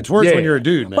no-no. It's worse when you're a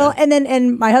dude, man. Well,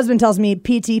 and my husband tells me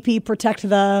PTP, protect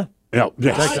the... Yeah.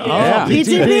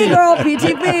 PTP, girl,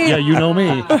 PTP. Yeah, you know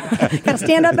me. Gotta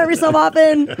stand up every so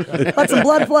often, let some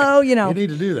blood flow, you know. You need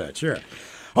to do that, sure.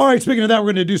 All right, speaking of that, we're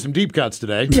going to do some deep cuts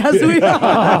today. Yes, we are.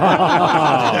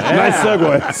 Nice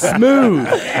segue. Smooth.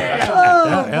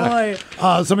 Oh,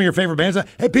 boy. Some of your favorite bands.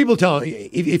 Hey, people tell,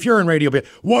 if you're in radio,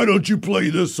 why don't you play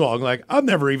this song? Like, I've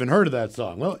never even heard of that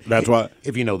song. Well, that's why.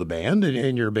 If you know the band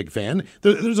and you're a big fan,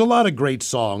 there's a lot of great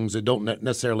songs that don't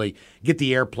necessarily get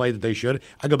the airplay that they should.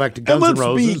 I go back to Guns N' And let's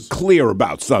Roses. be clear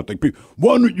about something.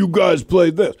 Why don't you guys play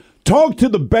this? Talk to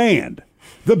the band.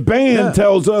 The band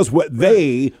tells us what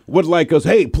they would like us.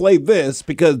 Hey, play this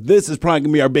because this is probably going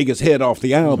to be our biggest hit off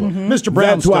the album. Mr.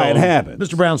 Brownstone. That's why it happened.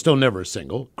 Mr. Brownstone, Never a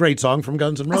Single. Great song from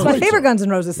Guns N' That's Roses. my favorite Guns N'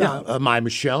 Roses song. Yeah, My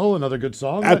Michelle, another good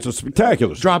song. That's a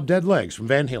spectacular song. Drop Dead Legs from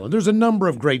Van Halen. There's a number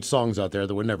of great songs out there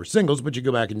that were never singles, but you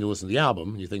go back and you listen to the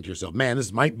album, and you think to yourself, man,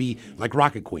 this might be like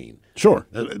Rocket Queen. Sure.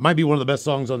 It might be one of the best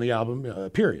songs on the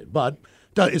album, period. But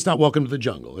it's not Welcome to the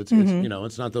Jungle. It's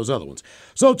it's not those other ones.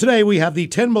 So today we have the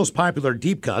 10 most popular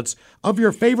deep cuts of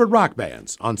your favorite rock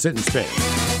bands on Sit and Spin.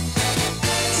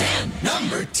 10,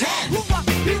 number 10.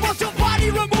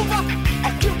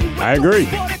 I agree.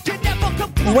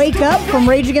 Wake Up from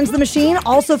Rage Against the Machine,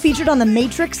 also featured on the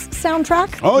Matrix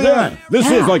soundtrack. Oh, yeah.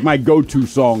 This is like my go-to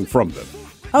song from them.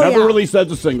 Oh, Never yeah. released as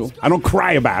a single. I don't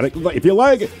cry about it. If you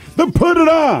like it, then put it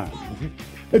on.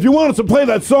 If you want us to play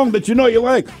that song that you know you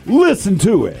like, listen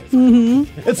to it.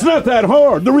 Mm-hmm. It's not that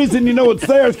hard. The reason you know it's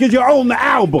there is because you own the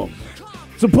album.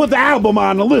 So put the album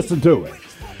on and listen to it.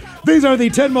 These are the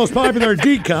 10 most popular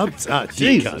deep cuts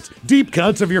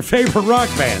of your favorite rock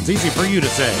bands. Easy for you to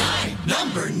say.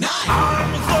 Number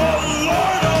 9.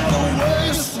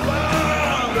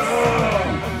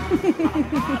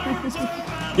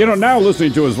 You know, now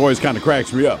listening to his voice kind of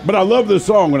cracks me up. But I loved this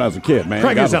song when I was a kid, man.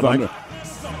 Crack God yourself, of Mike. Thunder.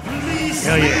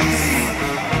 Hell yeah.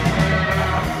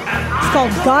 It's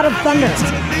called God of Thunder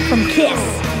from Kiss.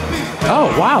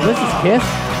 Oh, wow, this is Kiss?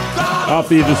 Off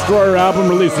the Destroyer album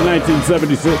released in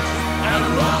 1976.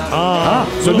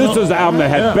 So this is the album that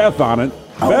had Beth on it.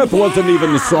 Beth wasn't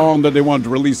even the song that they wanted to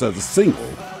release as a single.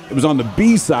 It was on the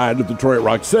B side of Detroit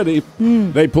Rock City.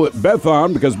 They put Beth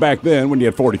on because back then, when you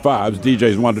had 45s,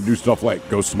 DJs wanted to do stuff like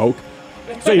go smoke.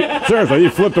 So seriously, you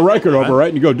flip the record over, right,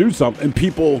 and you go do something, and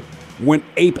people went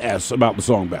ape-ass about the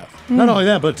song Beth. Not only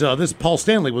that, but this Paul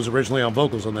Stanley was originally on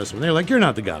vocals on this one. They're like, you're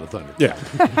not the God of Thunder. Yeah.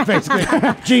 Basically,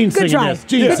 Gene's Good singing try. this.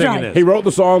 Gene's Good singing try. this. He wrote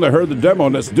the song, they heard the demo,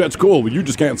 and that's cool, but you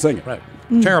just can't sing it. Right.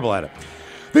 Terrible at it.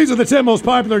 These are the 10 most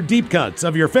popular deep cuts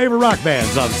of your favorite rock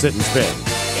bands on Sit and Spin.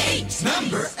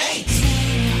 Number 8.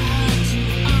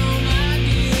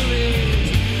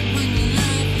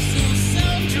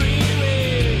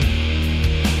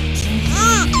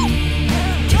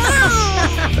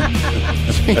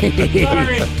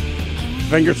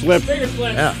 Finger slip.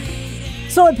 Yeah.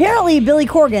 So apparently Billy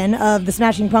Corgan of the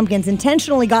Smashing Pumpkins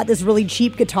intentionally got this really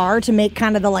cheap guitar to make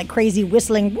kind of the like crazy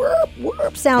whistling whoop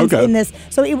whoop sounds Okay. in this.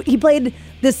 So he played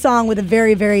this song with a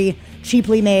very very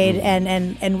cheaply made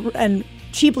and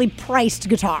cheaply priced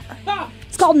guitar.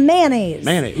 It's called Mayonnaise.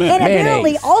 Mayonnaise. And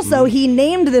apparently Mayonnaise. also he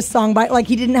named this song by like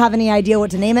he didn't have any idea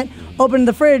what to name it. Opened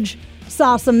the fridge,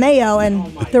 saw some mayo, and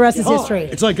the rest is history.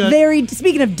 It's like a- very.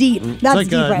 Speaking of deep, that's like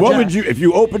deep a- right What there. would you, if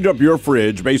you opened up your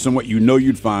fridge based on what you know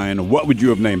you'd find, what would you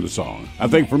have named the song? I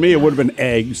think for me it would have been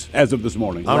eggs, as of this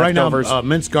morning. Right now, Leftovers.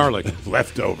 minced garlic.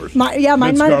 Leftovers. Mine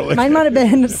Minced garlic. might have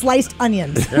been sliced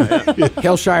onions.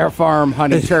 Hillshire Farm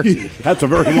Honey Turkey. That's a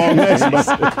very long name. That's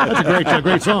a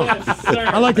great song.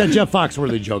 I like that Jeff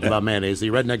Foxworthy joke about mayonnaise, the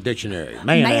Redneck Dictionary.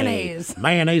 Mayonnaise.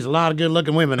 Mayonnaise, a lot of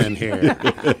good-looking women in here.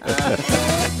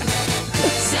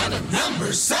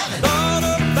 Number 7.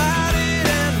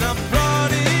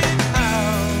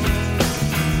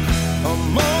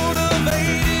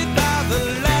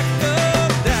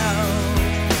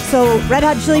 So Red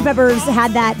Hot Chili Peppers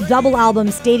had that double album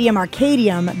Stadium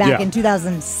Arcadium back in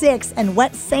 2006, and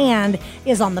Wet Sand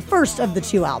is on the first of the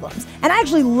two albums. And I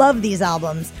actually love these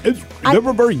albums. They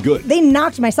were very good. They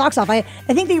knocked my socks off. I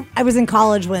think I was in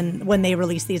college when they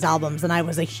released these albums, and I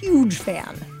was a huge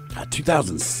fan.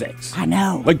 2006. I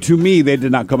know. Like, to me, they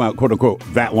did not come out, quote unquote,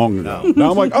 that long ago.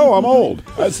 Now I'm like, oh, I'm old.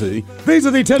 I see. These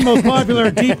are the 10 most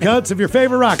popular deep cuts of your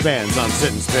favorite rock bands on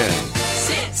Sit and Spin.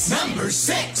 Number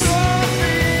 6.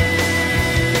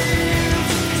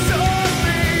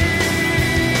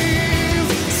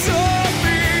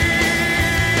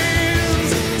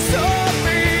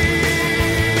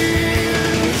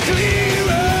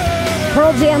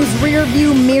 Pearl Jam's Rear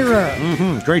View Mirror.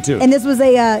 Mm-hmm. Great tune. And this was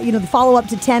the follow-up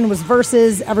to 10 was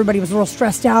Versus. Everybody was real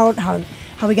stressed out. How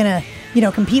are we going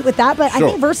to, compete with that? But I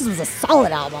think Versus was a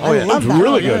solid album. Oh, yeah. I love It was that.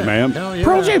 really good, man. Yeah.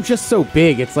 Pearl Jam's just so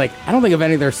big. It's like, I don't think of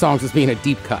any of their songs as being a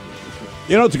deep cut.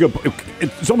 You know,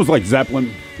 it's almost like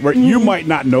Zeppelin, where you might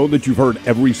not know that you've heard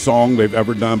every song they've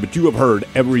ever done, but you have heard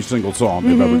every single song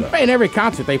they've ever done. In every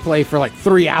concert, they play for like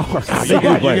 3 hours. You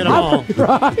get them all.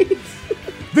 Right?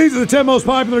 These are the 10 most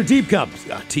popular deep cuts.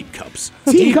 Deep cuts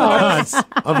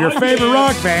of your favorite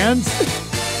rock bands.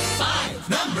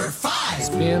 Number 5.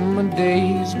 Spend my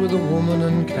days with a woman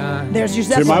unkind. There's your To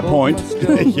Zeppelin. my point,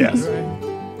 yes.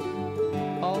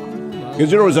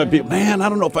 Because you're always like, people, man, I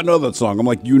don't know if I know that song. I'm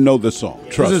like, you know this song.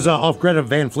 Trust This is off Greta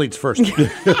Van Fleet's first.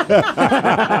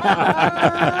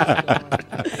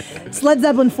 It's Led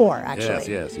Zeppelin 4,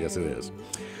 actually. Yes, it is.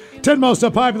 10 most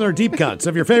popular deep cuts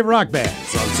of your favorite rock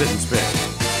bands on Sit and Spin.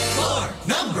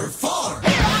 Number 4.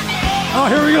 Oh,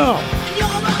 here we go.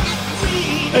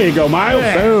 There you go, Miles.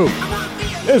 Boom.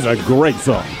 This is a great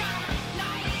song.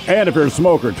 And if you're a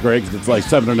smoker, it's great because it's like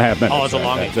 7.5 minutes. Oh, it's a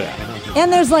long That's it.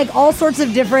 And there's like all sorts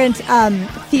of different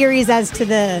theories as to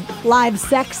the live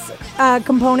sex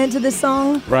component to this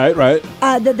song. Right.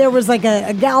 That there was like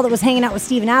a gal that was hanging out with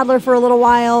Steven Adler for a little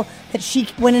while, that she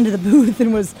went into the booth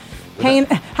and was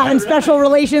having special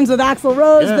relations with Axl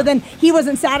Rose, but then he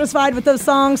wasn't satisfied with those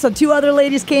songs, so 2 other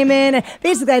ladies came in. And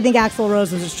basically, I think Axl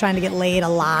Rose was just trying to get laid a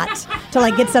lot to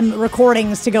like get some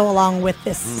recordings to go along with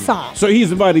this song. So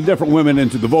he's inviting different women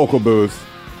into the vocal booth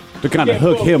to kind of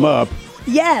hook him up.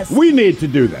 Yes. We need to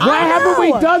do that. Why haven't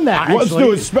we done that? Let's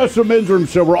do a special men's room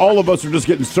show where all of us are just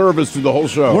getting service through the whole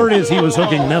show. Word is he was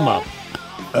hooking them up.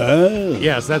 Oh.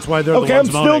 Yes, that's why they're the Okay, ones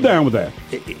I'm still moaning. down with that.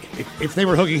 If they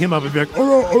were hooking him up, it'd be like,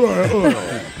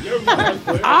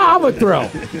 I'm a throw.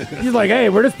 He's like, hey,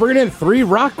 we're just bringing in 3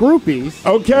 rock groupies.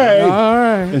 Okay. All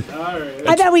right.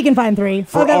 I bet we can find 3.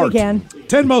 I bet we can.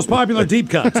 10 most popular deep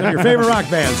cuts of your favorite rock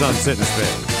bands on Sit and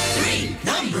Spin.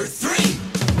 Number 3.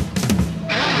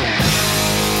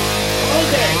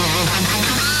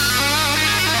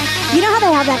 You know how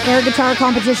they have that air guitar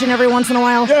competition every once in a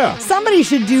while? Yeah. Somebody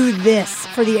should do this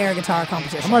for the air guitar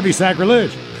competition. That might be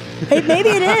sacrilege. Maybe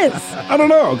it is. I don't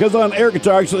know, because on air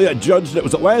guitar, actually, I judged it.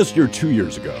 Was it last year or 2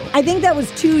 years ago? I think that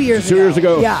was 2 years ago. 2 years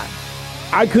ago? Yeah.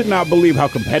 I could not believe how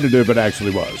competitive it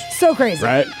actually was. So crazy.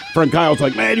 Right? Friend Kyle's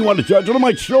like, man, you want to judge it? I'm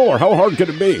like, sure. How hard could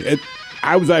it be?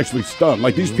 I was actually stunned.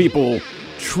 Like, these people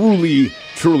truly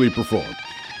performed.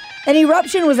 And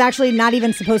Eruption was actually not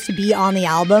even supposed to be on the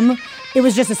album. It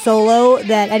was just a solo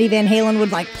that Eddie Van Halen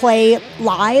would like play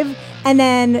live. And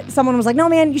then someone was like, no,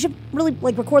 man, you should really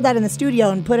like record that in the studio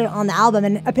and put it on the album.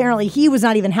 And apparently he was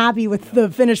not even happy with the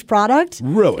finished product.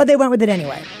 Really? But they went with it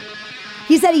anyway.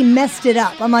 He said he messed it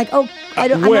up. I'm like, oh,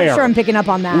 I'm not sure I'm picking up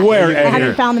on that. Where, I haven't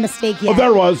Eddie? found the mistake yet. Oh,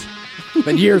 there was.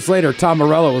 Then years later, Tom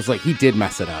Morello was like, he did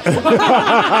mess it up.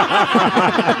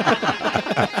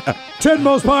 10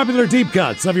 most popular deep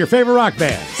cuts of your favorite rock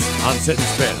bands on Sit and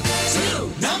Spin.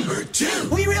 Number 2.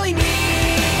 We really need to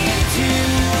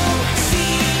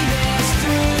see this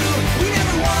through. We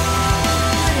never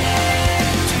wanted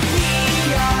to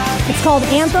be It's called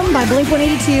Anthem by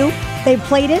Blink-182. They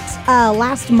played it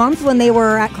last month when they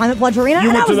were at Climate Pledge Arena. You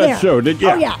and went I was to that there. show, didn't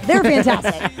you? Oh, yeah. They're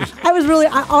fantastic.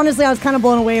 Honestly, I was kind of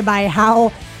blown away by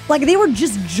how, like, they were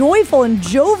just joyful and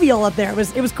jovial up there.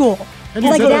 It was cool. And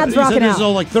Like, Dad's he rocking said this out. is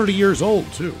all like 30 years old,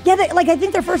 too. Yeah, I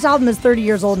think their first album is 30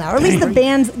 years old now. Or at least the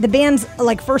band's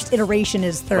like first iteration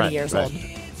is 30 years old.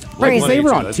 Right, 'cause they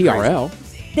were on That's TRL.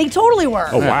 They totally were.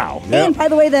 Oh, wow. And by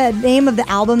the way, the name of the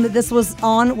album that this was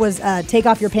on was Take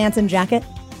Off Your Pants and Jacket.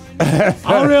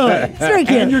 Oh, really? It's very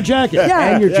cute. And your jacket.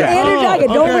 Yeah, And your jacket. And your jacket.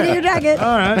 Don't okay. forget your jacket.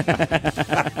 All right.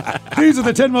 These are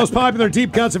the 10 most popular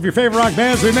deep cuts of your favorite rock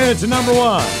bands. We made it to number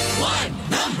 1.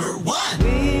 Number 1.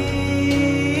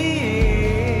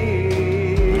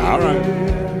 All right.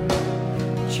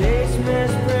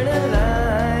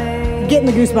 Getting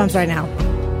the goosebumps right now.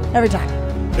 Every time.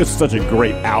 It's such a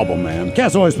great album, man.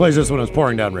 Cass always plays this when it's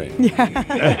pouring down rain. Like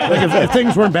if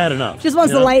things weren't bad enough. Just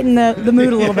wants to lighten the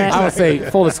mood a little bit. I would say,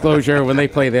 full disclosure, when they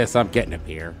play this, I'm getting a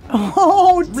beer.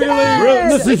 Oh,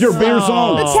 Ted. This is your beer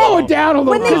song. Let's slow it down a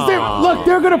little. When they- Look,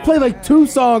 they're going to play like 2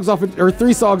 songs off or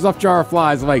 3 songs off Jar of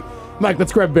Flies. I'm like, Mike,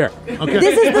 let's grab a beer. Okay.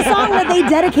 This is the song that they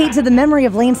dedicate to the memory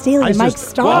of Lance Staley and Mike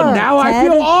Starr. Well, now I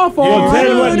Ted. feel awful. Well, Ted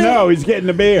wouldn't know. He's getting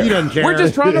the beer. He doesn't care. We're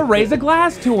just trying to raise a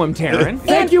glass to him, Taryn.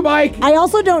 Thank you, Mike. I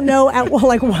also don't know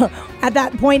at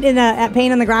that point at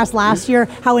Pain in the Grass last year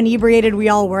how inebriated we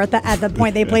all were at the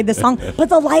point they played this song. But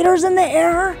the lighters in the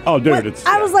air. Oh, dude,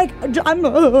 I was like,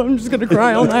 I'm just gonna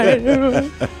cry all night.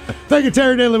 Thank you,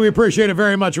 Taryn Daly. We appreciate it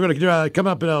very much. We're going to come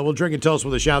up and we'll drink and tell us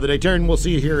with a shout today. Taryn, we'll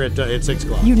see you here at 6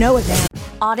 o'clock. You know it, man.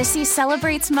 Odyssey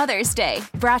celebrates Mother's Day,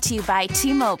 brought to you by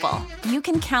T-Mobile. You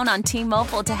can count on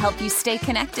T-Mobile to help you stay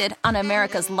connected on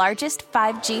America's largest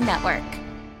 5G network.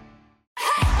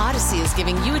 Odyssey is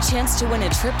giving you a chance to win a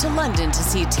trip to London to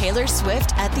see Taylor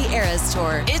Swift at the Eras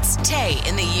Tour. It's Tay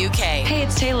in the UK. Hey,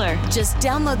 it's Taylor. Just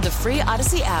download the free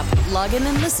Odyssey app, log in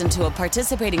and listen to a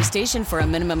participating station for a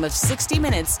minimum of 60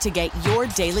 minutes to get your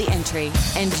daily entry.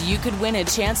 And you could win a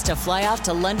chance to fly off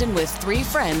to London with 3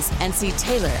 friends and see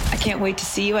Taylor. I can't wait to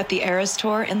see you at the Eras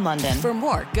Tour in London. For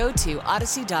more, go to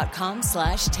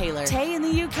odyssey.com/Taylor. Tay in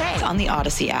the UK. It's on the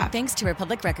Odyssey app. Thanks to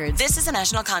Republic Records. This is a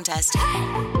national contest.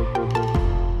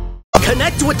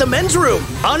 Connect with the Men's Room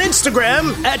on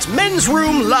Instagram at Men's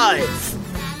Room Live.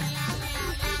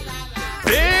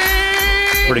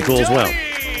 Pretty cool as well.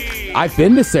 I've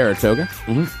been to Saratoga.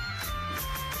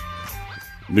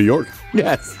 New York?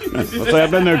 Yes. Let's say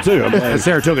I've been there too.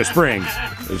 Saratoga Springs.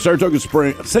 Saratoga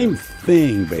Springs, same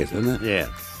thing, basically, isn't it?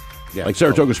 Yeah. Like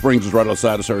Saratoga Springs is right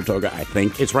outside of Saratoga, I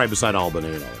think. It's right beside Albany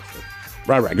and all that stuff.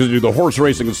 Right, because they do the horse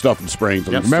racing and stuff in Springs.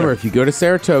 Yep. Remember, if you go to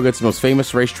Saratoga, it's the most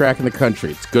famous racetrack in the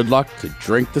country. It's good luck to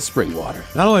drink the spring water.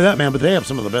 Not only that, man, but they have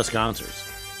some of the best concerts.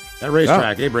 That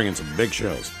racetrack, they bring in some big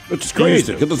shows. Which is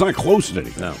crazy, because it's not close to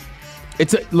anything. No.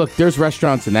 Look, there's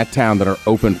restaurants in that town that are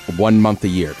open 1 month a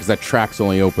year, because that track's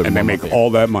only open and 1 they month make a year.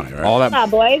 all that money, right? All that. Hola,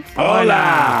 boys.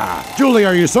 Hola. Julie,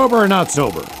 are you sober or not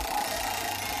sober?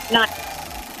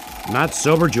 Not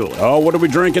sober, Julie. Oh, what are we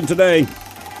drinking today?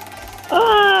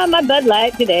 My Bud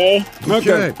Light today.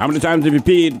 Okay. How many times have you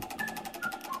peed?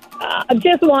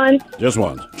 Just once. Just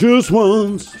once. Just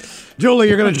once. Julie,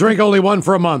 you're going to drink only one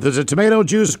for a month. Is it tomato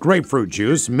juice, grapefruit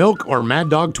juice, milk, or Mad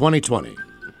Dog 2020?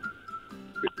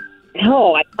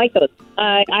 Oh, I like those.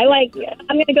 I'm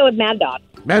going to go with Mad Dog.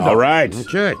 Mad Dog. All right.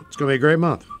 Okay. It's going to be a great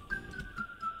month.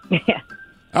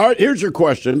 All right, here's your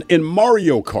question. In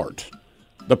Mario Kart,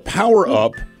 the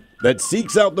power-up that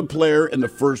seeks out the player in the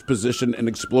first position and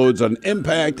explodes on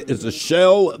impact is a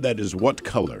shell that is what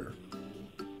color?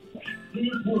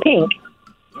 Pink.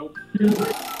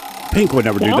 Pink would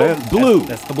never do No? that. Blue.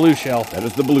 That's the blue shell. That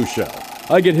is the blue shell.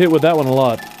 I get hit with that one a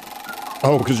lot.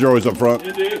 Oh, because you're always up front?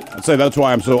 I'd say that's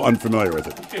why I'm so unfamiliar with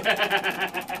it.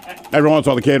 Every once in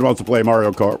a while, the kid wants to play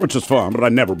Mario Kart, which is fun, but I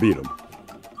never beat him.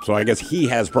 So I guess he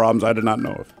has problems I did not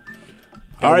know of.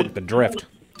 All right. The drift.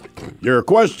 Your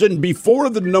question, before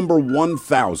the number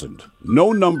 1,000,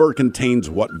 no number contains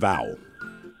what vowel?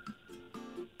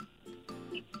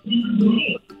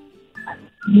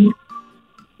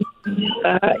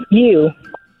 U.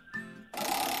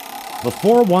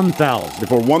 Before 1,000.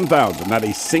 Before 1,000, not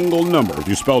a single number, if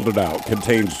you spelled it out,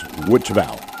 contains which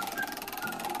vowel?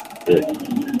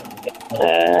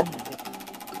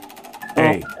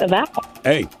 A. A vowel.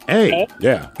 A. A.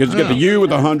 Yeah, because you get the U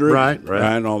with 100. Right.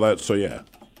 And all that, so yeah.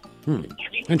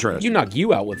 Interesting. You knock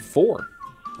you out with 4.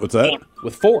 What's that?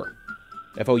 With 4.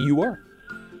 F-O-U-R.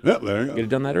 Yeah, there you go. You'd have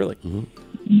done that early. All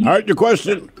right, your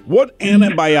question. What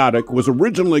antibiotic was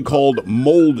originally called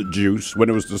mold juice when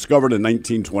it was discovered in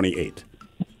 1928?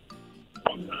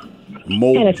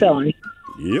 Mold. Penicillin.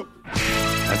 Yep.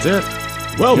 That's it.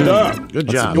 Well done. Good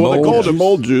job. Well, they Mold called it juice.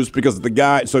 mold juice because the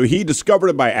guy, so he discovered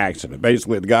it by accident.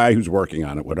 Basically, the guy who's working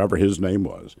on it, whatever his name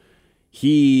was,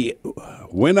 he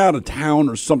went out of town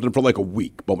or something for like a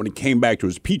week. But when he came back to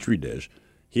his Petri dish,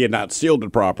 he had not sealed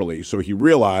it properly. So he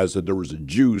realized that there was a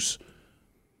juice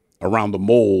around the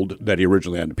mold that he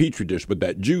originally had in the Petri dish, but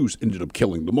that juice ended up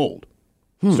killing the mold.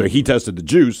 So he tested the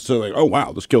juice. So like, oh,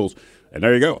 wow, this kills. And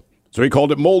there you go. So he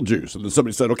called it mold juice. And then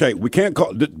somebody said, okay, we can't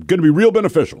call it, it's going to be real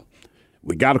beneficial.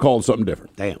 We got to call it something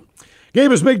different. Damn.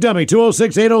 Game is Big Dummy,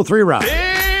 206-803-ROCK.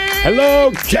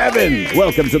 Hello, Kevin.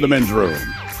 Welcome to the men's room.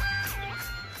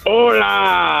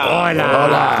 Hola.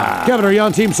 Hola. Kevin, are you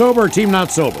on team sober or team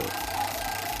not sober?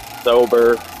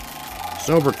 Sober.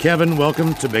 Sober, Kevin.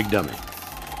 Welcome to Big Dummy.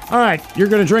 All right, you're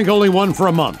going to drink only one for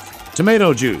a month.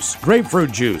 Tomato juice,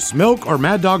 grapefruit juice, milk, or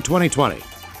Mad Dog 2020?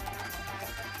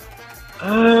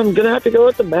 I'm going to have to go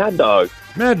with the Mad Dog.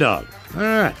 Mad Dog. All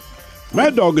right.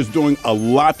 Mad Dog is doing a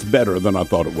lot better than I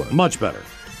thought it would. Much better.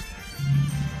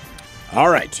 All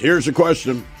right, here's your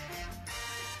question.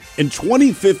 In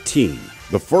 2015,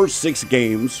 the first 6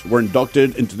 games were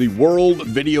inducted into the World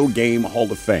Video Game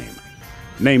Hall of Fame.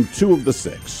 Name 2 of the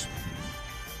 6.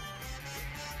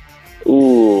 Ooh,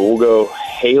 we'll go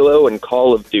Halo and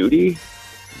Call of Duty.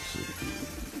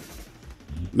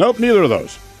 Nope, neither of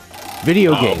those.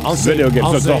 Video games. Video games.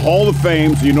 So it's the Hall of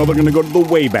Fame, so you know they're going to go to the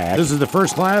way back. This is the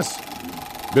first class?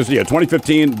 This is,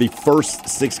 2015, the first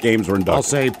 6 games were inducted. I'll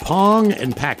say Pong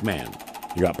and Pac-Man.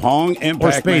 You got Pong and Or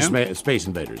Pac-Man. Space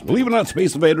Invaders. Believe it or not,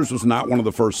 Space Invaders was not one of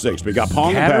the first 6. We got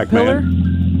Pong Caterpillar?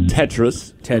 and Pac-Man.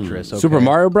 Tetris. Tetris. Okay. Super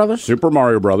Mario Brothers? Super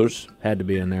Mario Brothers. Had to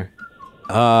be in there.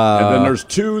 And then there's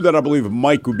 2 that I believe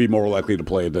Mike would be more likely to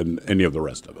play than any of the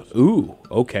rest of us. Ooh,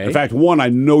 okay. In fact, one I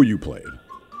know you played.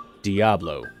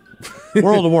 Diablo.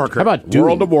 World of Warcraft. How about Doom?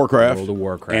 World of Warcraft. World of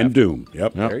Warcraft. And Doom.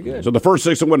 Yep. Very good. So the first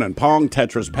 6 that went in Pong,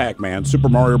 Tetris, Pac-Man, Super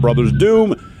Mario Brothers,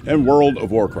 Doom, and World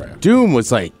of Warcraft. Doom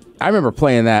was like, I remember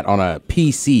playing that on a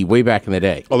PC way back in the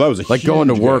day. Oh, that was a like going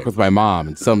to huge work game. with my mom,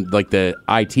 and some like the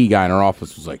IT guy in our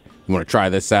office was like, "You want to try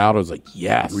this out?" I was like,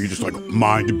 "Yes." Were you just like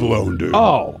mind blown, dude?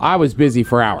 Oh, I was busy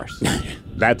for hours.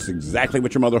 That's exactly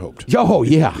what your mother hoped. Oh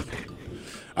yeah.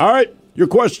 All right, your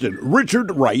question.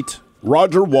 Richard Wright,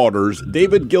 Roger Waters,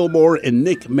 David Gilmour, and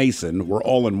Nick Mason were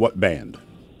all in what band?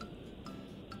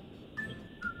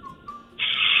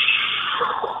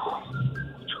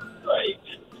 Right.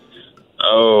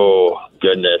 Oh,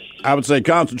 goodness. I would say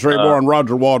concentrate more on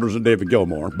Roger Waters and David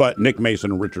Gilmour, but Nick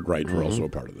Mason and Richard Wright were also a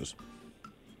part of this.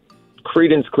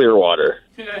 Creedence Clearwater.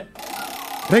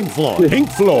 Pink Floyd. Pink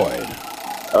Floyd.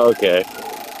 Okay.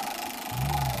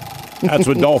 That's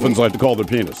what dolphins like to call their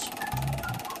penis.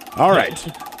 All right.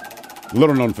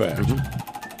 Little known fact.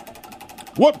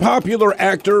 What popular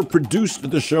actor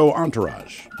produced the show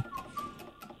Entourage?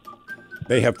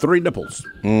 They have 3 nipples.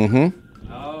 Mm-hmm.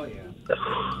 Oh, yeah.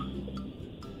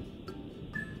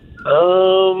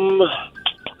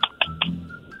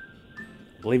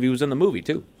 I believe he was in the movie,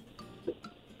 too.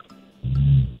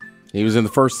 He was in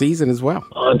the first season as well.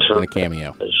 Entourage. In a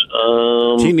cameo.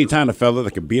 Teeny tiny fella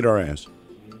that could beat our ass.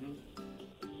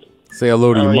 Say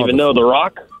hello to I your don't mother. even know. The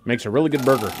Rock? Makes a really good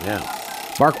burger. Yeah.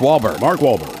 Mark Wahlberg. Mark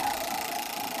Wahlberg.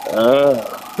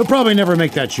 They'll probably never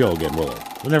make that show again, will they?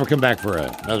 They'll never come back for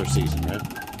another season, right?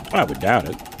 I would doubt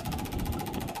it.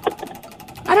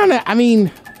 I don't know. I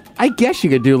mean, I guess you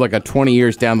could do like a 20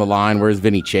 years down the line. Where's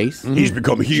Vinny Chase? He's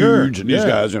become huge, Sure, and these yeah.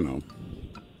 guys, you know.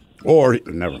 Or,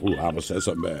 never, ooh, I almost said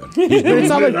something bad. He's been It's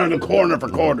not like- on the corner for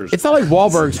quarters. It's not like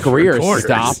Wahlberg's career has quarters.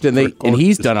 stopped, and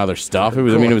he's done other stuff. It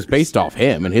was based off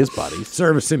him and his buddies.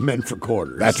 Servicing men for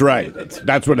quarters. That's right.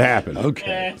 That's what happened.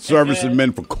 Okay. Servicing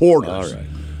men for quarters. All right.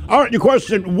 All right, your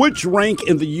question. Which rank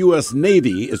in the U.S.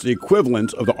 Navy is the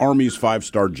equivalent of the Army's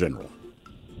 5-star general?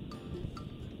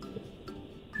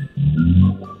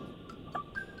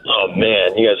 Oh,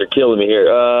 man. You guys are killing me here.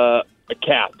 A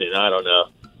captain. I don't know.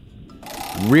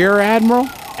 Rear Admiral?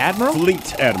 Admiral?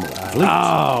 Fleet Admiral.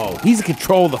 Oh, he's in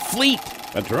control of the fleet.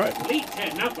 That's right.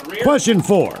 Question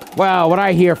 4. Well, when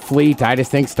I hear fleet, I just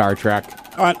think Star Trek.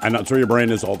 All right, and that's where your brain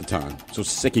is all the time. So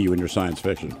sick of you and your science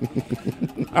fiction.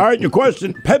 All right, your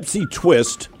question. Pepsi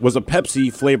Twist was a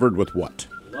Pepsi flavored with what?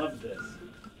 I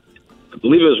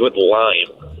believe it was with lime.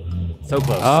 So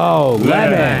close. Oh,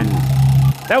 lemon.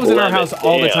 That was in our Lemon, house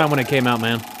all the yeah. time when it came out,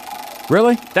 man.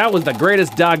 Really? That was the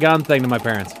greatest doggone thing to my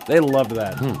parents. They loved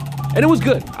that. And it was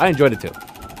good. I enjoyed it, too.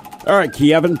 All right,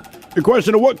 Kevin. Your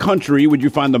question. In what country would you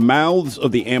find the mouths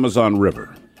of the Amazon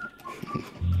River?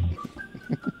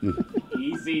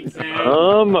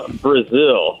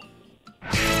 Brazil.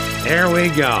 There we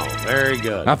go. Very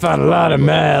good. I found a lot of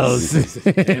mouths.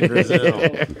 In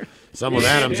Brazil. Some with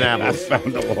Adam's I apples.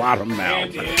 found a lot of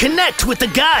mouths. Connect with the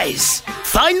guys.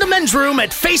 Find the men's room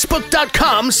at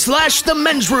facebook.com/the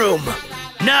men's room.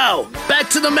 Now, back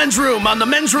to the men's room on the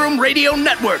Men's Room Radio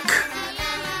Network.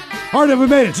 All right, we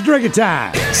made it to drinking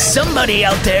time. Somebody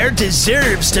out there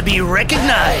deserves to be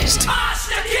recognized.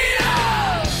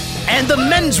 And the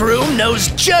men's room knows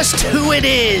just who it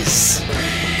is.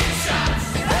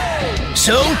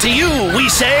 So to you, we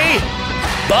say,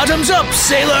 bottoms up,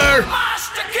 sailor.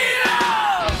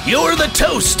 You're the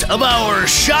toast of our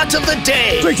shot of the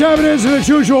day. Drink time it is, and as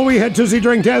usual, we head to the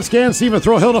drink test can. Steve and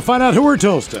Throw Hill to find out who we're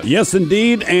toasting. Yes,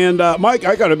 indeed. And Mike,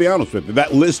 I got to be honest with you.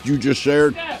 That list you just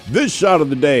shared, this shot of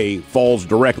the day falls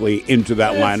directly into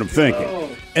that line of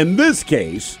thinking. In this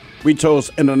case, we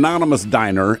toast an anonymous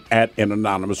diner at an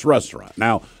anonymous restaurant.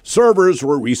 Now, servers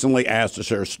were recently asked to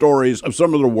share stories of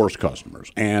some of their worst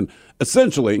customers. And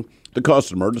essentially, the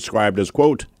customer, described as,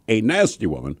 quote, a nasty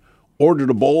woman, ordered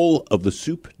a bowl of the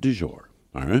soup du jour.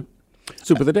 All right?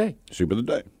 Soup of the day. Soup of the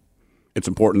day. It's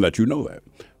important that you know that.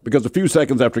 Because a few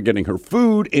seconds after getting her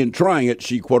food and trying it,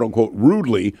 she, quote unquote,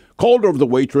 rudely called over the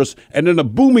waitress and in a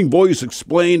booming voice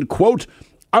explained, quote,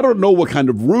 I don't know what kind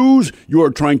of ruse you are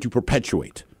trying to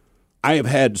perpetuate. I have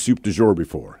had soup du jour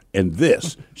before, and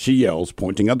this, she yells,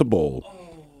 pointing at the bowl,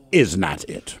 is not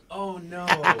it. Oh, no.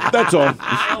 That's all.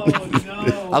 Oh,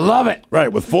 no. I love it.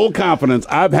 Right, with full confidence,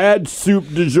 I've had soup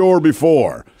du jour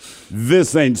before.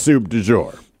 This ain't soup du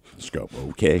jour. Scope,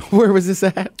 okay. Where was this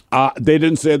at? They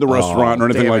didn't say the restaurant or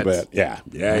anything damn like it. that.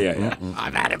 Yeah.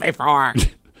 I've had it before.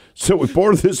 So we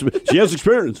pour this. She has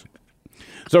experience.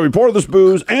 So we pour this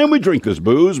booze and we drink this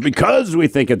booze because we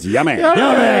think it's yummy.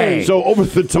 Yummy! So over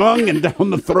the tongue and down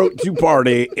the throat to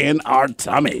party in our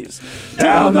tummies.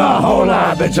 Down the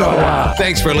hola, bichola.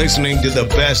 Thanks for listening to the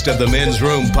Best of the Men's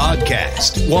Room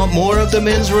podcast. Want more of the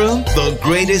Men's Room? The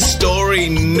greatest story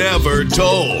never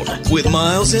told with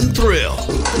Miles and Thrill.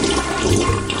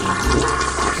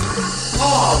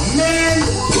 Oh, man!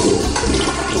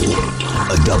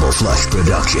 A Double Flush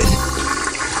production.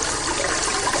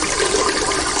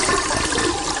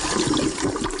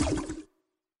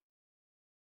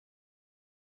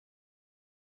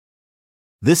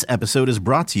 This episode is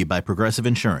brought to you by Progressive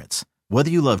Insurance. Whether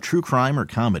you love true crime or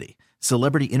comedy,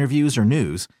 celebrity interviews or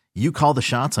news, you call the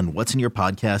shots on what's in your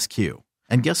podcast queue.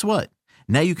 And guess what?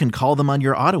 Now you can call them on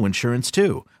your auto insurance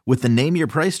too with the Name Your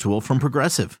Price tool from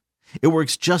Progressive. It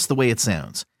works just the way it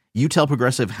sounds. You tell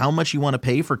Progressive how much you want to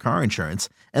pay for car insurance,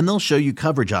 and they'll show you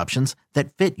coverage options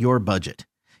that fit your budget.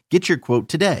 Get your quote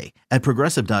today at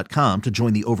Progressive.com to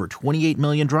join the over 28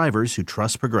 million drivers who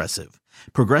trust Progressive.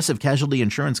 Progressive Casualty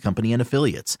Insurance Company and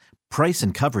Affiliates. Price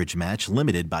and coverage match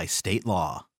limited by state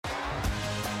law.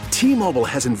 T-Mobile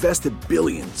has invested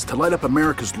billions to light up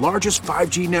America's largest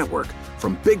 5G network,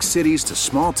 from big cities to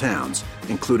small towns,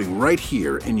 including right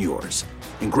here in yours.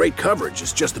 And great coverage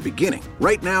is just the beginning.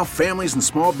 Right now, families and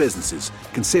small businesses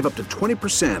can save up to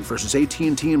 20% versus AT&T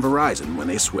and Verizon when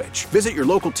they switch. Visit your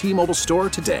local T-Mobile store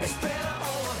today.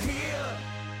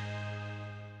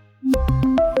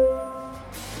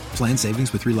 Plan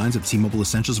savings with 3 lines of T-Mobile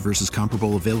Essentials versus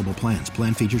comparable available plans.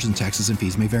 Plan features and taxes and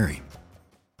fees may vary.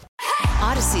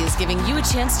 Odyssey is giving you a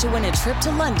chance to win a trip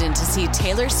to London to see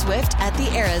Taylor Swift at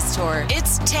the Eras Tour.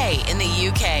 It's Tay in the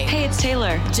UK. Hey, it's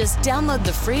Taylor. Just download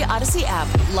the free Odyssey app,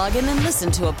 log in and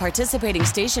listen to a participating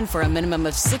station for a minimum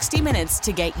of 60 minutes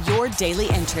to get your daily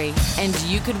entry. And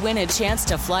you could win a chance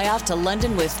to fly off to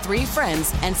London with 3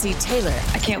 friends and see Taylor.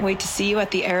 I can't wait to see you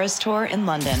at the Eras Tour in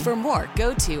London. For more,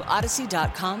 go to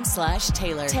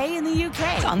odyssey.com/Taylor. Tay in the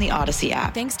UK. It's on the Odyssey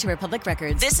app. Thanks to Republic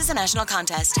Records. This is a national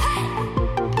contest.